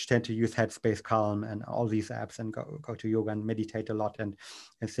 which tend to use Headspace, Calm, and all these apps, and go to yoga and meditate a lot, and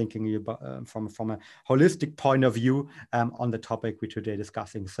thinking about from a holistic point of view on the topic we're today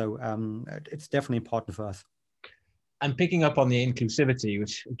discussing. So it's definitely important for us. And picking up on the inclusivity,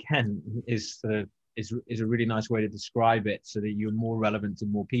 which again is a really nice way to describe it, so that you're more relevant to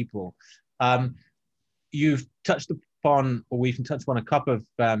more people. You've touched upon, or we've touched upon, a couple of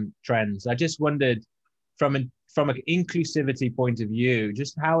trends. I just wondered, from an inclusivity point of view,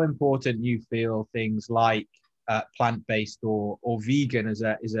 just how important you feel things like plant-based or vegan is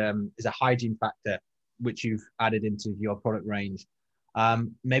a hygiene factor, which you've added into your product range.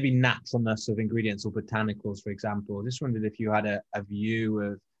 Maybe naturalness of ingredients or botanicals, for example. Just wondered if you had a view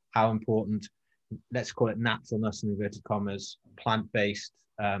of how important, let's call it naturalness in inverted commas, plant-based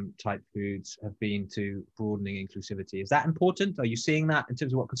type foods have been to broadening inclusivity. Is that important? Are you seeing that in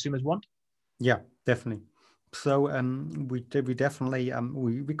terms of what consumers want? Yeah, definitely. So we definitely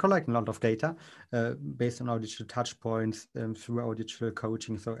we collect a lot of data based on our digital touch points through our digital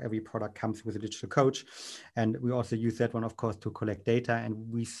coaching. So every product comes with a digital coach, and we also use that one, of course, to collect data. And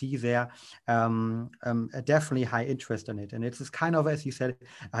we see there a definitely high interest in it. And it's kind of, as you said,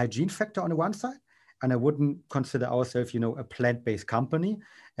 a hygiene factor on the one side. And I wouldn't consider ourselves, a plant-based company,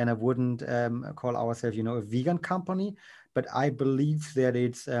 and I wouldn't call ourselves, a vegan company. But I believe that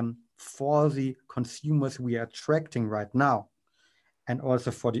it's for the consumers we are attracting right now, and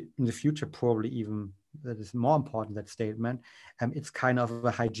also in the future, probably even that is more important, that statement, it's kind of a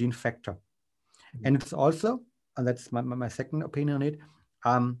hygiene factor. Mm-hmm. And it's also, and that's my second opinion on it,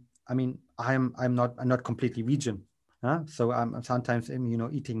 I mean, I'm not completely vegan. So I'm sometimes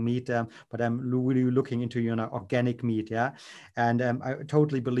eating meat, but I'm really looking into organic meat, yeah. And I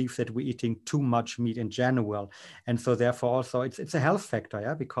totally believe that we're eating too much meat in general, and so therefore also it's a health factor,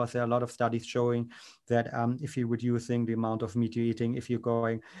 yeah, because there are a lot of studies showing that if you're reducing the amount of meat you're eating, if you're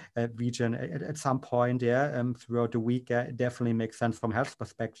going vegan at some point, yeah, throughout the week, it definitely makes sense from a health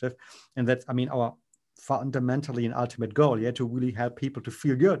perspective, and that's, I mean, our fundamentally an ultimate goal, yeah, to really help people to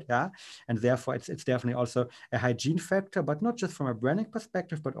feel good, yeah, and therefore it's definitely also a hygiene factor, but not just from a branding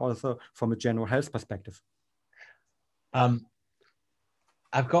perspective, but also from a general health perspective.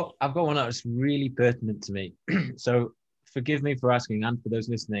 I've got one that's really pertinent to me. So forgive me for asking, and for those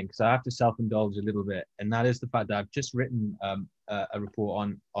listening, because I have to self-indulge a little bit, and that is the fact that I've just written a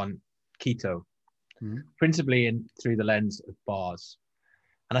report on keto, principally through the lens of bars,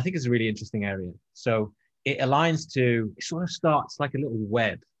 and I think it's a really interesting area. So it aligns to, it sort of starts like a little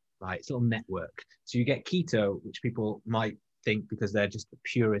web, right? It's a little network. So you get keto, which people might think because they're just the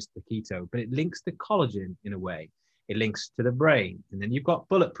purist for keto, but it links to collagen in a way. It links to the brain. And then you've got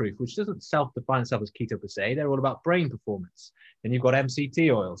Bulletproof, which doesn't self-define itself as keto per se. They're all about brain performance. Then you've got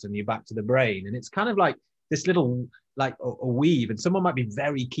MCT oils and you're back to the brain. And it's kind of like this little, like a weave. And someone might be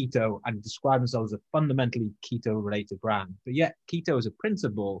very keto and describe themselves as a fundamentally keto related brand. But yet keto as a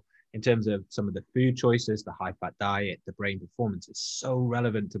principle in terms of some of the food choices, the high fat diet, the brain performance is so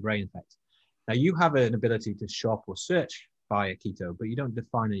relevant to brain effects. Now you have an ability to shop or search via keto, but you don't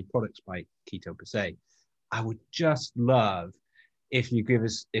define any products by keto per se. I would just love if you give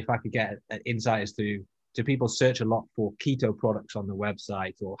us, if I could get an insight as to, do people search a lot for keto products on the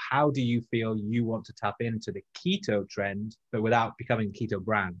website, or how do you feel you want to tap into the keto trend, but without becoming a keto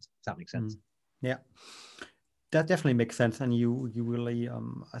brand? Does that make sense? Yeah, that definitely makes sense. And you really,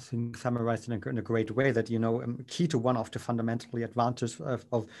 I think, summarized in a great way that, keto, one of the fundamentally advantages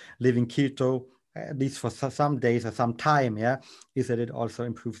of living keto, at least for some days or some time, is that it also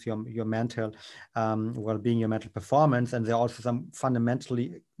improves your mental well-being, your mental performance. And there are also some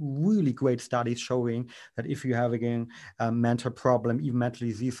fundamentally really great studies showing that if you have, again, a mental problem, even mental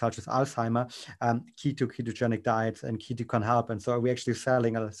disease such as Alzheimer, ketogenic diets and keto can help. And so we're actually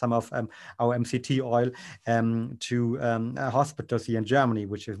selling some of our MCT oil to hospitals here in Germany,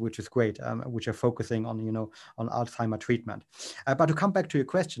 which is great, which are focusing on, on Alzheimer treatment. But to come back to your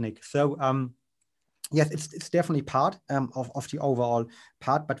question, Nick, so yes, it's definitely part of the overall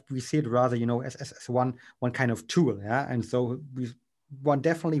part, but we see it rather, as one kind of tool, And so one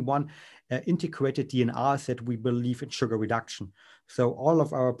integrated DNRs that we believe in sugar reduction. So all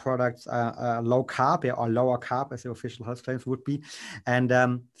of our products are low carb, or lower carb, as the official health claims would be, and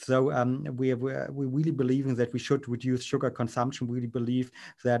we really believing that we should reduce sugar consumption. We really believe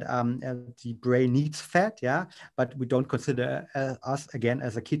that the brain needs fat, but we don't consider us again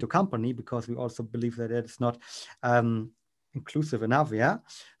as a keto company, because we also believe that it's not inclusive enough,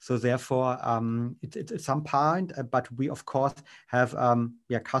 so therefore it's some point, but we of course have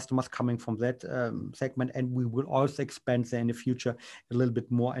customers coming from that segment, and we will also expand there in the future a little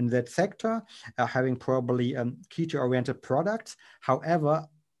bit more in that sector, having probably keto oriented products. However,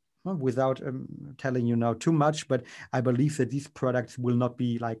 without telling you now too much, but I believe that these products will not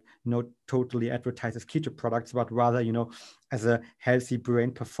be like, totally advertised as keto products, but rather, as a healthy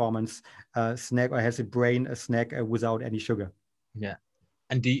brain performance snack, or healthy brain snack without any sugar. Yeah.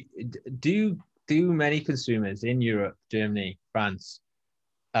 And do many consumers in Europe, Germany, France,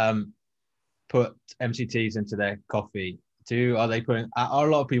 put MCTs into their coffee? Are a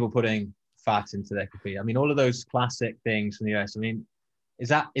lot of people putting fat into their coffee? I mean, all of those classic things from the US. I mean, is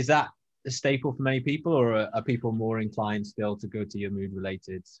that a staple for many people, or are people more inclined still to go to your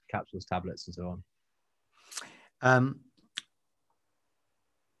mood-related capsules, tablets, and so on?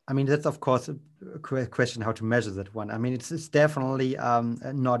 I mean, that's of course a question how to measure that one. I mean, it's definitely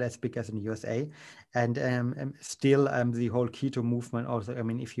not as big as in the USA, and still the whole keto movement also. I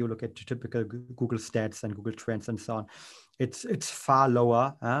mean, if you look at typical Google stats and Google Trends and so on, it's far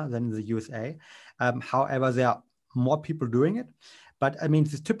lower than in the USA. However, there are more people doing it. But I mean,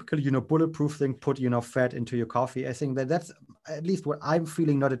 this typical, bulletproof thing, put, fat into your coffee. I think that's at least what I'm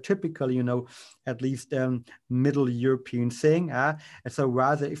feeling, not a typical, at least Middle European thing. And so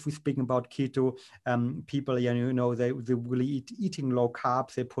rather, if we're speaking about keto, people, they really eating low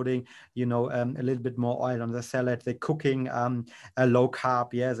carbs. They're putting, a little bit more oil on the salad. They're cooking a low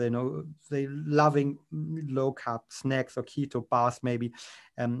carb. Yeah, they're loving low carb snacks or keto bars, maybe.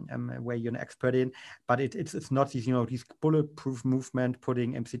 Where you're an expert in, but it's not these these bulletproof movement,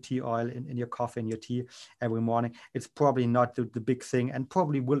 putting MCT oil in your coffee and your tea every morning. It's probably not the big thing, and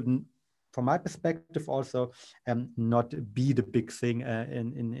probably will, from my perspective, also not be the big thing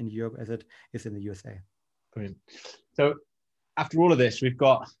in Europe as it is in the USA. Brilliant. So after all of this, we've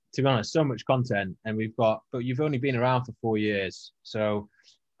got, to be honest, so much content, and but you've only been around for 4 years, so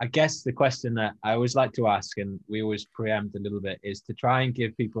I guess the question that I always like to ask, and we always preempt a little bit, is to try and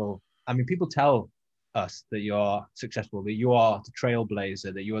give people, I mean, people tell us that you're successful, that you are the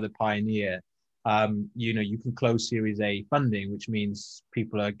trailblazer, that you're the pioneer. You can close Series A funding, which means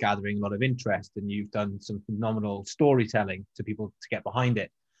people are gathering a lot of interest, and you've done some phenomenal storytelling to people to get behind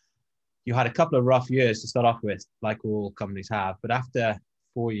it. You had a couple of rough years to start off with, like all companies have, but after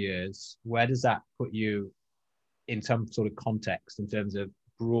 4 years, where does that put you in some sort of context in terms of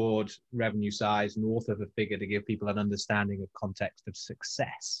broad revenue size north of a figure to give people an understanding of context of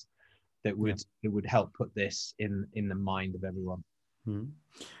success that would help put this in the mind of everyone.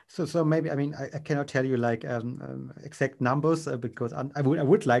 So maybe, I mean, I cannot tell you like exact numbers because I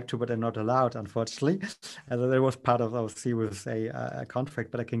would like to, but I'm not allowed, unfortunately. That was part of our Series A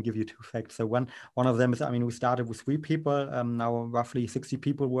contract, but I can give you 2 facts. So one of them is, I mean, we started with 3 people, now roughly 60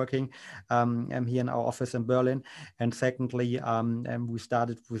 people working here in our office in Berlin. And secondly, we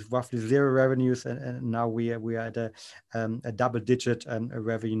started with roughly 0 revenues, and now we are at a double-digit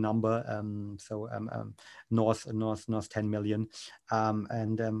revenue number. North 10 million.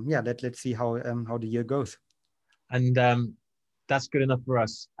 Let's see how the year goes. And that's good enough for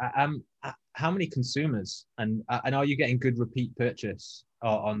us. How many consumers and are you getting good repeat purchase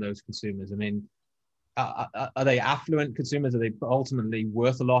on those consumers? I mean, are they affluent consumers? Are they ultimately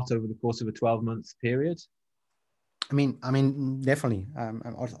worth a lot over the course of a 12-month period? I mean, definitely.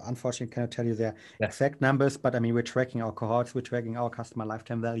 Also, unfortunately, cannot tell you the exact numbers, but I mean, we're tracking our cohorts, we're tracking our customer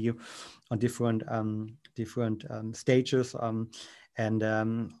lifetime value on different stages,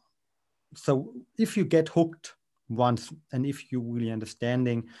 so if you get hooked once, and if you're really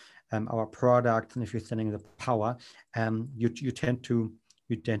understanding our product, and if you're understanding the power, you tend to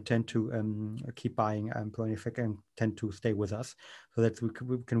keep buying Brain Effect and tend to stay with us. So that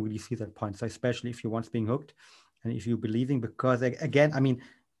we can really see that point. So especially if you're once being hooked, and if you're believing, because again, I mean,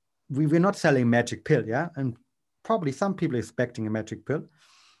 we're not selling magic pill, yeah, and probably some people are expecting a magic pill,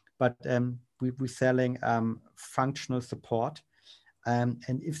 but we're selling functional support. And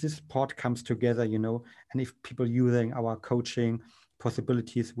if this support comes together, you know, and if people using our coaching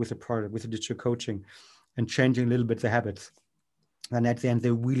possibilities with the product, with the digital coaching, and changing a little bit the habits, and at the end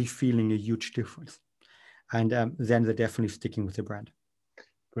they're really feeling a huge difference, and then they're definitely sticking with the brand.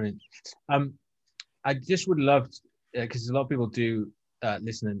 Brilliant. I just would love, because a lot of people do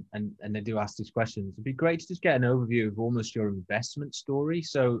listen and they do ask these questions. It'd be great to just get an overview of almost your investment story.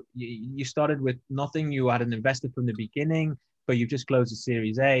 So you started with nothing. You had an investor from the beginning, but you've just closed a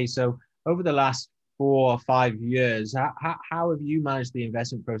Series A. So over the last 4 or 5 years, how have you managed the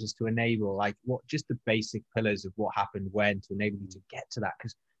investment process to enable, like, what just the basic pillars of what happened when to enable you to get to that?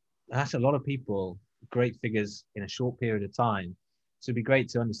 Because that's a lot of people, great figures in a short period of time. So it'd be great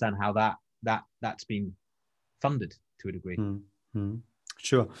to understand how that's been funded to a degree. Mm-hmm.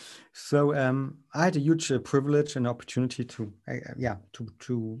 Sure. So I had a huge privilege and opportunity to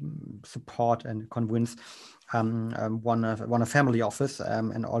support and convince one a family office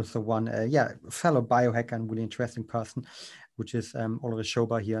and also one fellow biohacker and really interesting person, which is Ulrich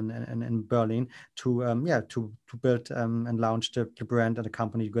Schober here in Berlin, to build and launch the brand and the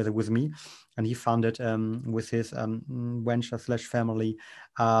company together with me. And he founded with his venture/family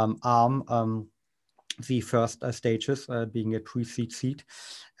arm. The first stages being a pre-seed seed,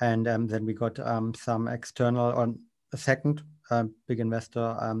 and then we got some external on a second big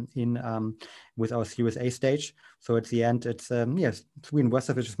investor in with our Series A stage. So at the end, it's 3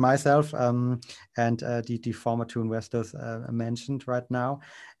 investors, which is myself and the former 2 investors mentioned right now.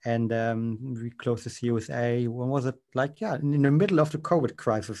 And we closed the Series A. When was it? Like, in the middle of the COVID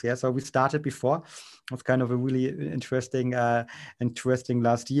crisis. Yeah, so we started before. It was kind of a really interesting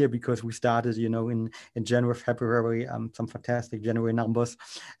last year, because we started, you know, in January, February, some fantastic January numbers,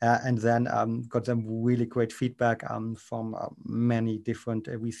 and then got some really great feedback from many different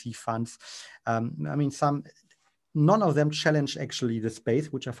VC funds. I mean, none of them challenged actually the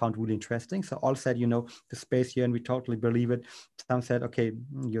space, which I found really interesting. So all said, you know, the space here, and we totally believe it. Some said, okay,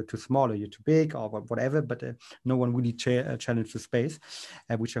 you're too small, or you're too big, or whatever, but no one really challenged the space,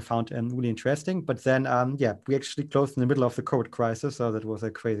 which I found really interesting. But then, we actually closed in the middle of the COVID crisis. So that was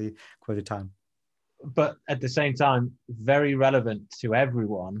a crazy time. But at the same time, very relevant to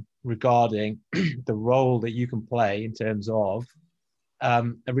everyone regarding the role that you can play in terms of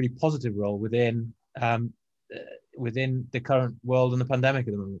a really positive role within the current world and the pandemic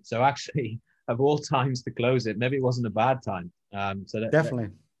at the moment. So actually, of all times to close it, maybe it wasn't a bad time. Definitely.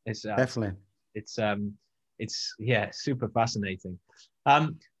 It's super fascinating.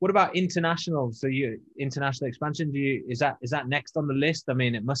 What about international? So international expansion, is that next on the list? I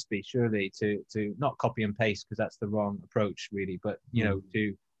mean, it must be, surely, to not copy and paste, because that's the wrong approach really, but you know,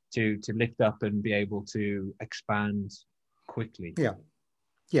 to lift up and be able to expand quickly.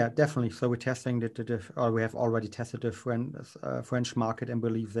 Yeah, definitely. So we're testing or we have already tested the French market and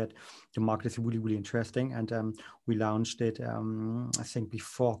believe that the market is really, really interesting. And we launched it, I think,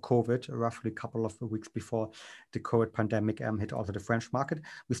 before COVID, roughly a couple of weeks before the COVID pandemic hit also the French market.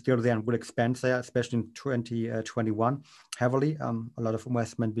 We still then will expand there, especially in 2021, heavily. A lot of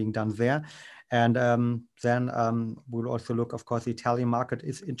investment being done there. And then we'll also look, of course, the Italian market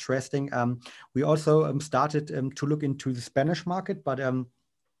is interesting. We also started to look into the Spanish market, but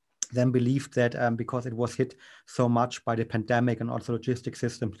then believed that because it was hit so much by the pandemic and also logistics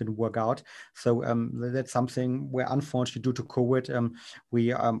systems didn't work out. So that's something where, unfortunately, due to COVID,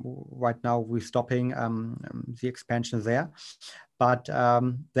 we right now we're stopping the expansion there. But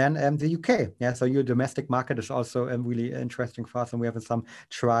then the UK, yeah. So your domestic market is also really interesting for us, and we have some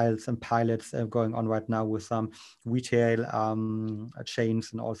trials and pilots going on right now with some retail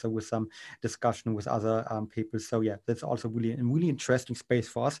chains and also with some discussion with other people. So yeah, that's also really a really interesting space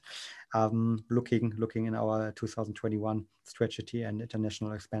for us. Looking in our 2021 strategy and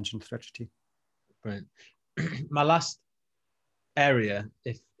international expansion strategy. Brilliant. My last area,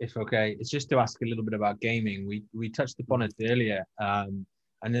 if okay, it's just to ask a little bit about gaming. We touched upon it earlier, and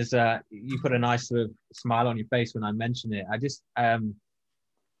there's you put a nice sort of smile on your face when I mentioned it. I just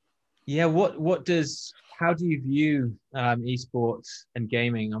yeah, how do you view esports and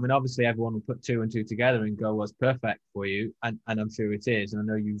gaming? I mean, obviously everyone will put two and two together and go, "What's perfect for you?" And I'm sure it is, and I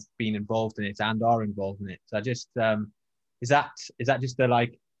know you've been involved in it and are involved in it. So I just is that just a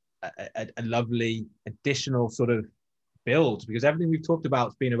lovely additional sort of build, because everything we've talked about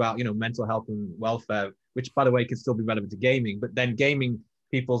has been about, mental health and welfare, which, by the way, can still be relevant to gaming, but then gaming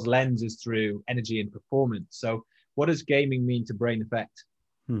people's lenses through energy and performance. So what does gaming mean to Brain Effect?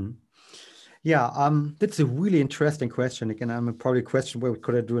 Yeah, that's a really interesting question. Again, probably a question where we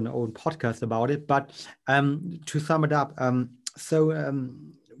could do an own podcast about it. But to sum it up,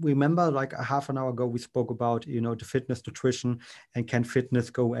 remember, like a half an hour ago, we spoke about the fitness, nutrition, and can fitness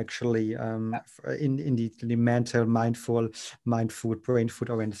go actually in the mental, mindful, mind food, brain food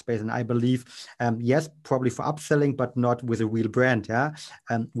oriented space. And I believe yes, probably for upselling, but not with a real brand,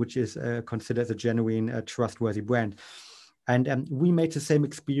 which is considered a genuine, trustworthy brand. And we made the same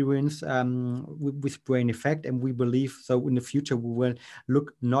experience with Brain Effect, and we believe so in the future we will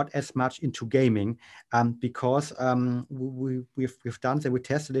look not as much into gaming because we've done that, we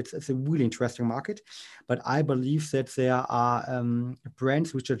tested it. It's a really interesting market, but I believe that there are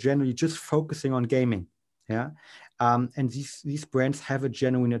brands which are generally just focusing on gaming, and these brands have a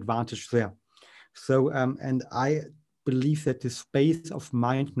genuine advantage there. So and I believe that the space of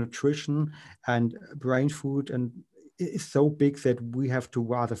mind, nutrition, and brain food and is so big that we have to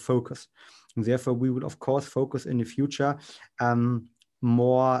rather focus. And therefore, we will, of course, focus in the future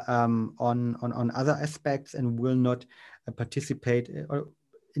more on other aspects and will not participate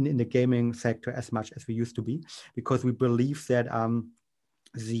in the gaming sector as much as we used to be, because we believe that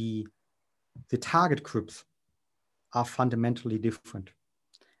the target groups are fundamentally different.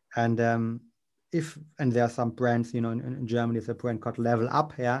 And there are some brands, in Germany, there's a brand called Level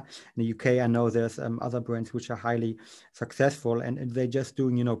Up. Yeah, in the UK, I know there's other brands which are highly successful, and they're just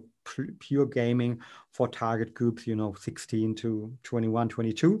doing, pure gaming for target groups, 16 to 21,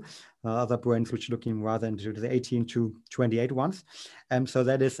 22. Other brands which are looking rather into the 18 to 28 ones. So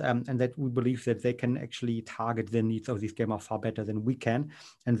that is, and that we believe that they can actually target the needs of these gamers far better than we can,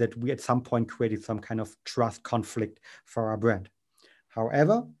 and that we at some point created some kind of trust conflict for our brand.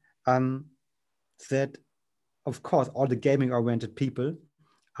 However, that, of course, all the gaming-oriented people,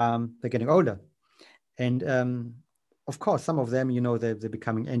 they're getting older. And of course, some of them, they're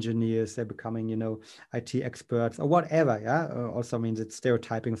becoming engineers, they're becoming, IT experts or whatever, also means it's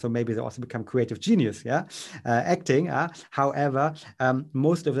stereotyping. So maybe they also become creative genius, acting. However,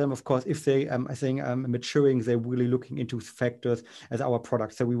 most of them, of course, if they, I think, maturing, they're really looking into factors as our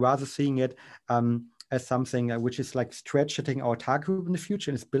product. So we're rather seeing it as something which is like stretching our target group in the future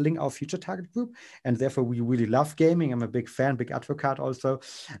and is building our future target group. And therefore, we really love gaming. I'm a big fan, big advocate also,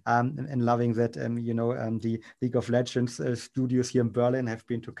 and loving that, the League of Legends studios here in Berlin. Have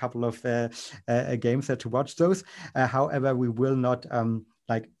been to a couple of games there to watch those. However, we will not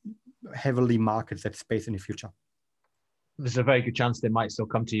heavily market that space in the future. There's a very good chance they might still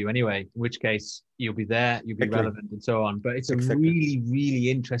come to you anyway, in which case you'll be there, you'll be relevant and so on. But it's a really,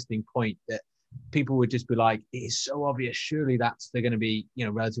 really interesting point that people would just be like, it is so obvious, surely they're going to be,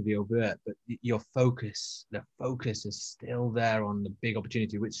 relatively overt, but the focus is still there on the big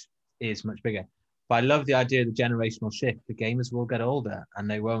opportunity, which is much bigger. But I love the idea of the generational shift. The gamers will get older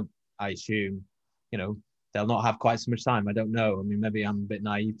and they won't, I assume, they'll not have quite so much time. I don't know. I mean, maybe I'm a bit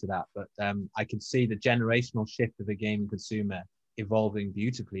naive to that, but I can see the generational shift of the gaming consumer evolving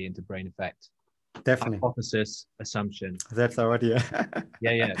beautifully into Brain Effect. Definitely. Hypothesis, assumption. That's our idea.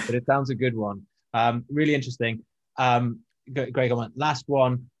 Yeah. But it sounds a good one. Really interesting. Great comment. Last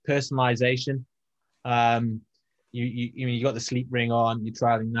one, personalization. You got the sleep ring on, you're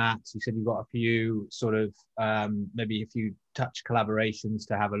trialing that. You said you've got a few sort of maybe a few touch collaborations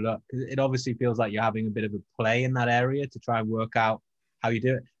to have a look. It obviously feels like you're having a bit of a play in that area to try and work out how you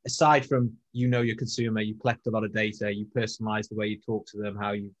do it. Aside from, your consumer, you collect a lot of data, you personalize the way you talk to them,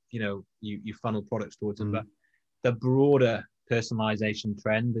 how you funnel products towards them. But the broader personalization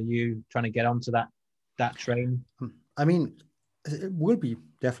trend, are you trying to get onto that train? I mean, it will be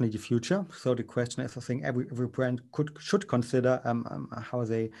definitely the future. So the question is, I think every brand should consider how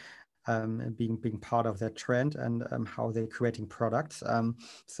they being part of that trend and how they're creating products.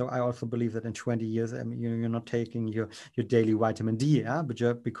 So I also believe that in 20 years, you're not taking your daily vitamin D,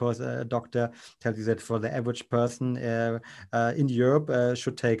 but because a doctor tells you that for the average person in Europe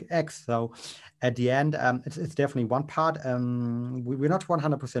should take X. So at the end, it's definitely one part. We're not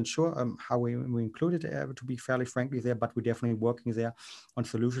 100% sure how we include it, to be fairly frankly there, but we're definitely working there on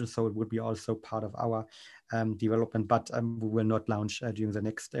solutions. So it would be also part of our development, but we will not launch during the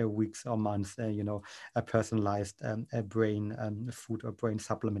next weeks or months, a personalized brain food or brain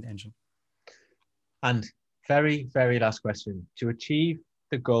supplement engine. And very, very last question. To achieve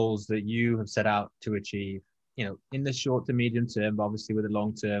the goals that you have set out to achieve, in the short to medium term, but obviously with the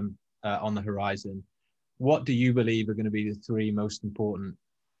long term on the horizon, what do you believe are going to be the three most important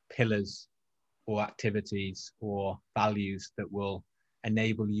pillars or activities or values that will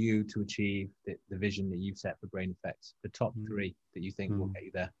enable you to achieve the vision that you've set for Brain Effects, the top three that you think will get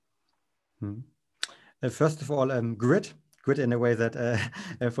you there? First of all, grit in a way that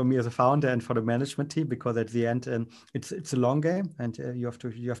for me as a founder and for the management team, because at the end it's a long game and you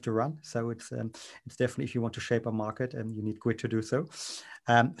have to run. So it's definitely, if you want to shape a market, you need grit to do so.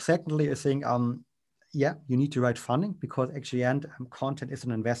 Secondly, I think you need to write funding, because actually content is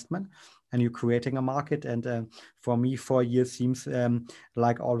an investment and you're creating a market. And for me, 4 years seems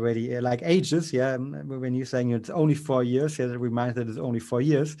like already like ages. Yeah. When you're saying it's only 4 years, that reminds that it's only 4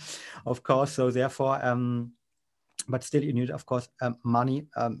 years, of course. So therefore, but still you need, of course, money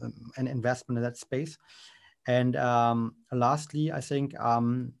and investment in that space. And lastly, I think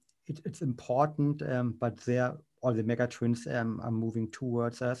it's important, but all the mega trends are moving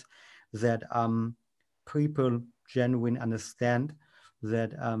towards us, that people genuinely understand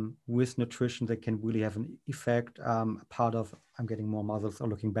that with nutrition they can really have an effect, part of I'm getting more muscles or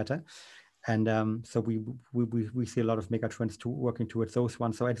looking better. And so we see a lot of mega trends working towards those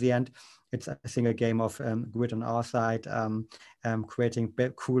ones. So at the end, it's, I think, a game of grit on our side, creating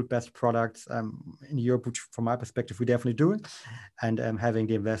cool best products in Europe, which from my perspective we definitely do, and having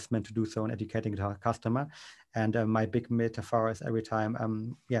the investment to do so and educating our customer. And my big metaphor is every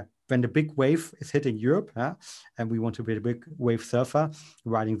time, when the big wave is hitting Europe, and we want to be the big wave surfer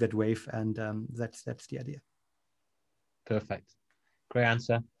riding that wave, and that's the idea. Perfect. Great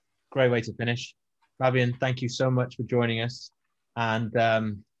answer. Great way to finish. Fabian, thank you so much for joining us. And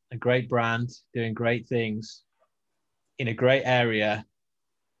a great brand doing great things in a great area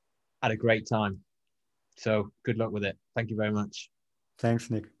at a great time. So good luck with it. Thank you very much.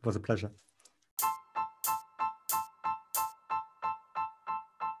 Thanks, Nick. It was a pleasure.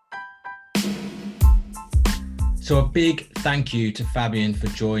 So a big thank you to Fabian for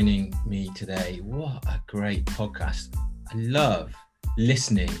joining me today. What a great podcast. I love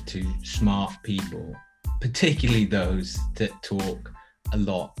listening to smart people, particularly those that talk a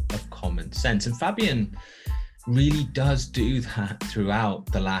lot of common sense. And Fabian really does do that throughout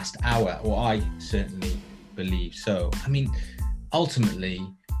the last hour, or I certainly believe so. I mean, ultimately,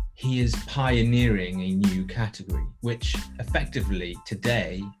 he is pioneering a new category, which effectively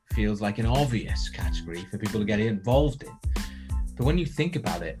today feels like an obvious category for people to get involved in. But when you think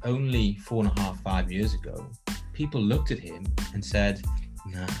about it, only 4.5, 5 years ago, people looked at him and said,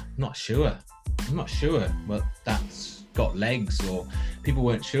 "Nah, I'm not sure. Well, that's got legs," or people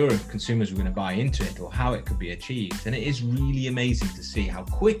weren't sure if consumers were going to buy into it or how it could be achieved. And it is really amazing to see how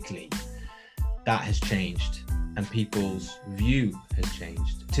quickly that has changed and people's view has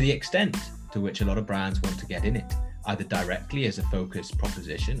changed, to the extent to which a lot of brands want to get in it, either directly as a focused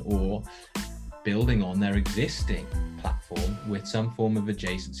proposition or building on their existing platform with some form of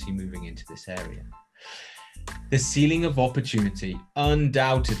adjacency moving into this area. The ceiling of opportunity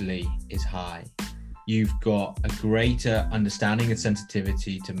undoubtedly is high. You've got a greater understanding and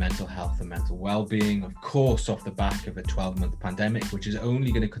sensitivity to mental health and mental well-being, of course, off the back of a 12-month pandemic, which is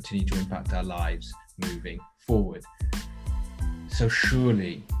only going to continue to impact our lives moving forward. So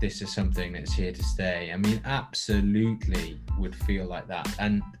surely this is something that's here to stay. I mean, absolutely would feel like that.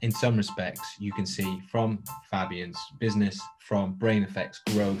 And in some respects, you can see from Fabian's business, from Brain Effect's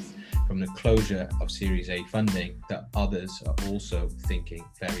growth, from the closure of Series A funding, that others are also thinking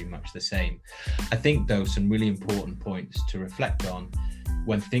very much the same. I think, though, some really important points to reflect on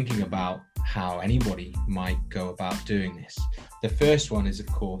when thinking about how anybody might go about doing this. The first one is, of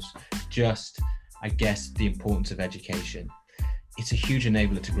course, just, I guess, the importance of education. It's a huge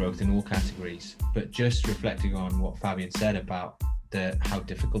enabler to growth in all categories, but just reflecting on what Fabian said about how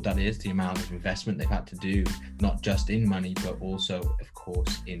difficult that is, the amount of investment they've had to do, not just in money, but also, of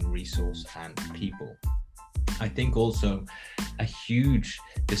course, in resource and people. I think also a huge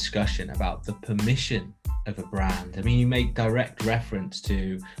discussion about the permission of a brand. I mean, you make direct reference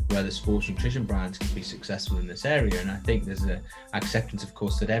to whether sports nutrition brands can be successful in this area, and I think there's an acceptance, of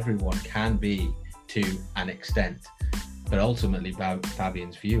course, that everyone can be to an extent. But ultimately,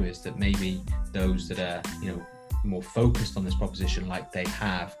 Fabian's view is that maybe those that are, more focused on this proposition, like they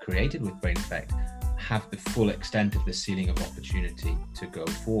have created with Brain Effect, have the full extent of the ceiling of opportunity to go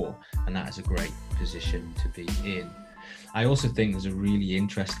for, and that is a great position to be in. I also think there's a really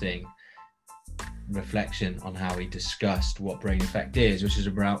interesting reflection on how he discussed what Brain Effect is, which is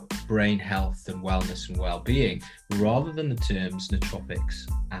about brain health and wellness and well-being, rather than the terms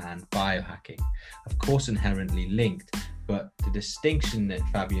nootropics and biohacking. Of course, inherently linked, but the distinction that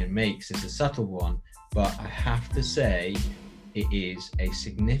Fabian makes is a subtle one, but I have to say it is a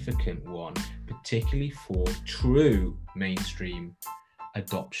significant one, particularly for true mainstream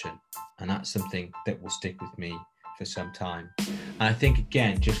adoption. And that's something that will stick with me for some time. And I think,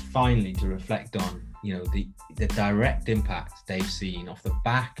 again, just finally to reflect on, the direct impact they've seen off the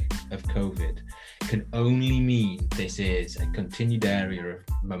back of COVID can only mean this is a continued area of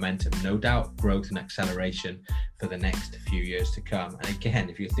momentum, no doubt growth and acceleration for the next few years to come. And again,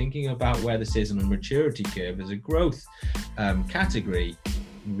 if you're thinking about where this is on a maturity curve as a growth category,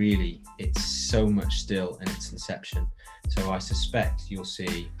 really, it's so much still in its inception. So I suspect you'll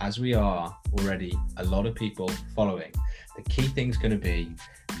see, as we are already, a lot of people following. The key thing's going to be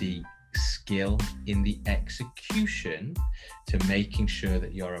the skill in the execution to making sure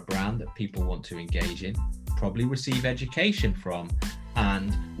that you're a brand that people want to engage in, probably receive education from,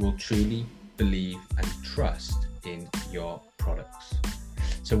 and will truly believe and trust in your products.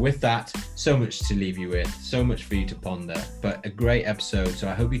 So with that, so much to leave you with, so much for you to ponder, but a great episode. So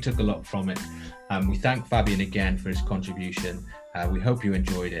I hope you took a lot from it. We thank Fabian again for his contribution. We hope you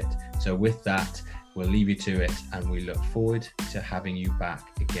enjoyed it. So with that, we'll leave you to it, and we look forward to having you back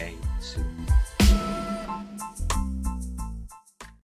again soon.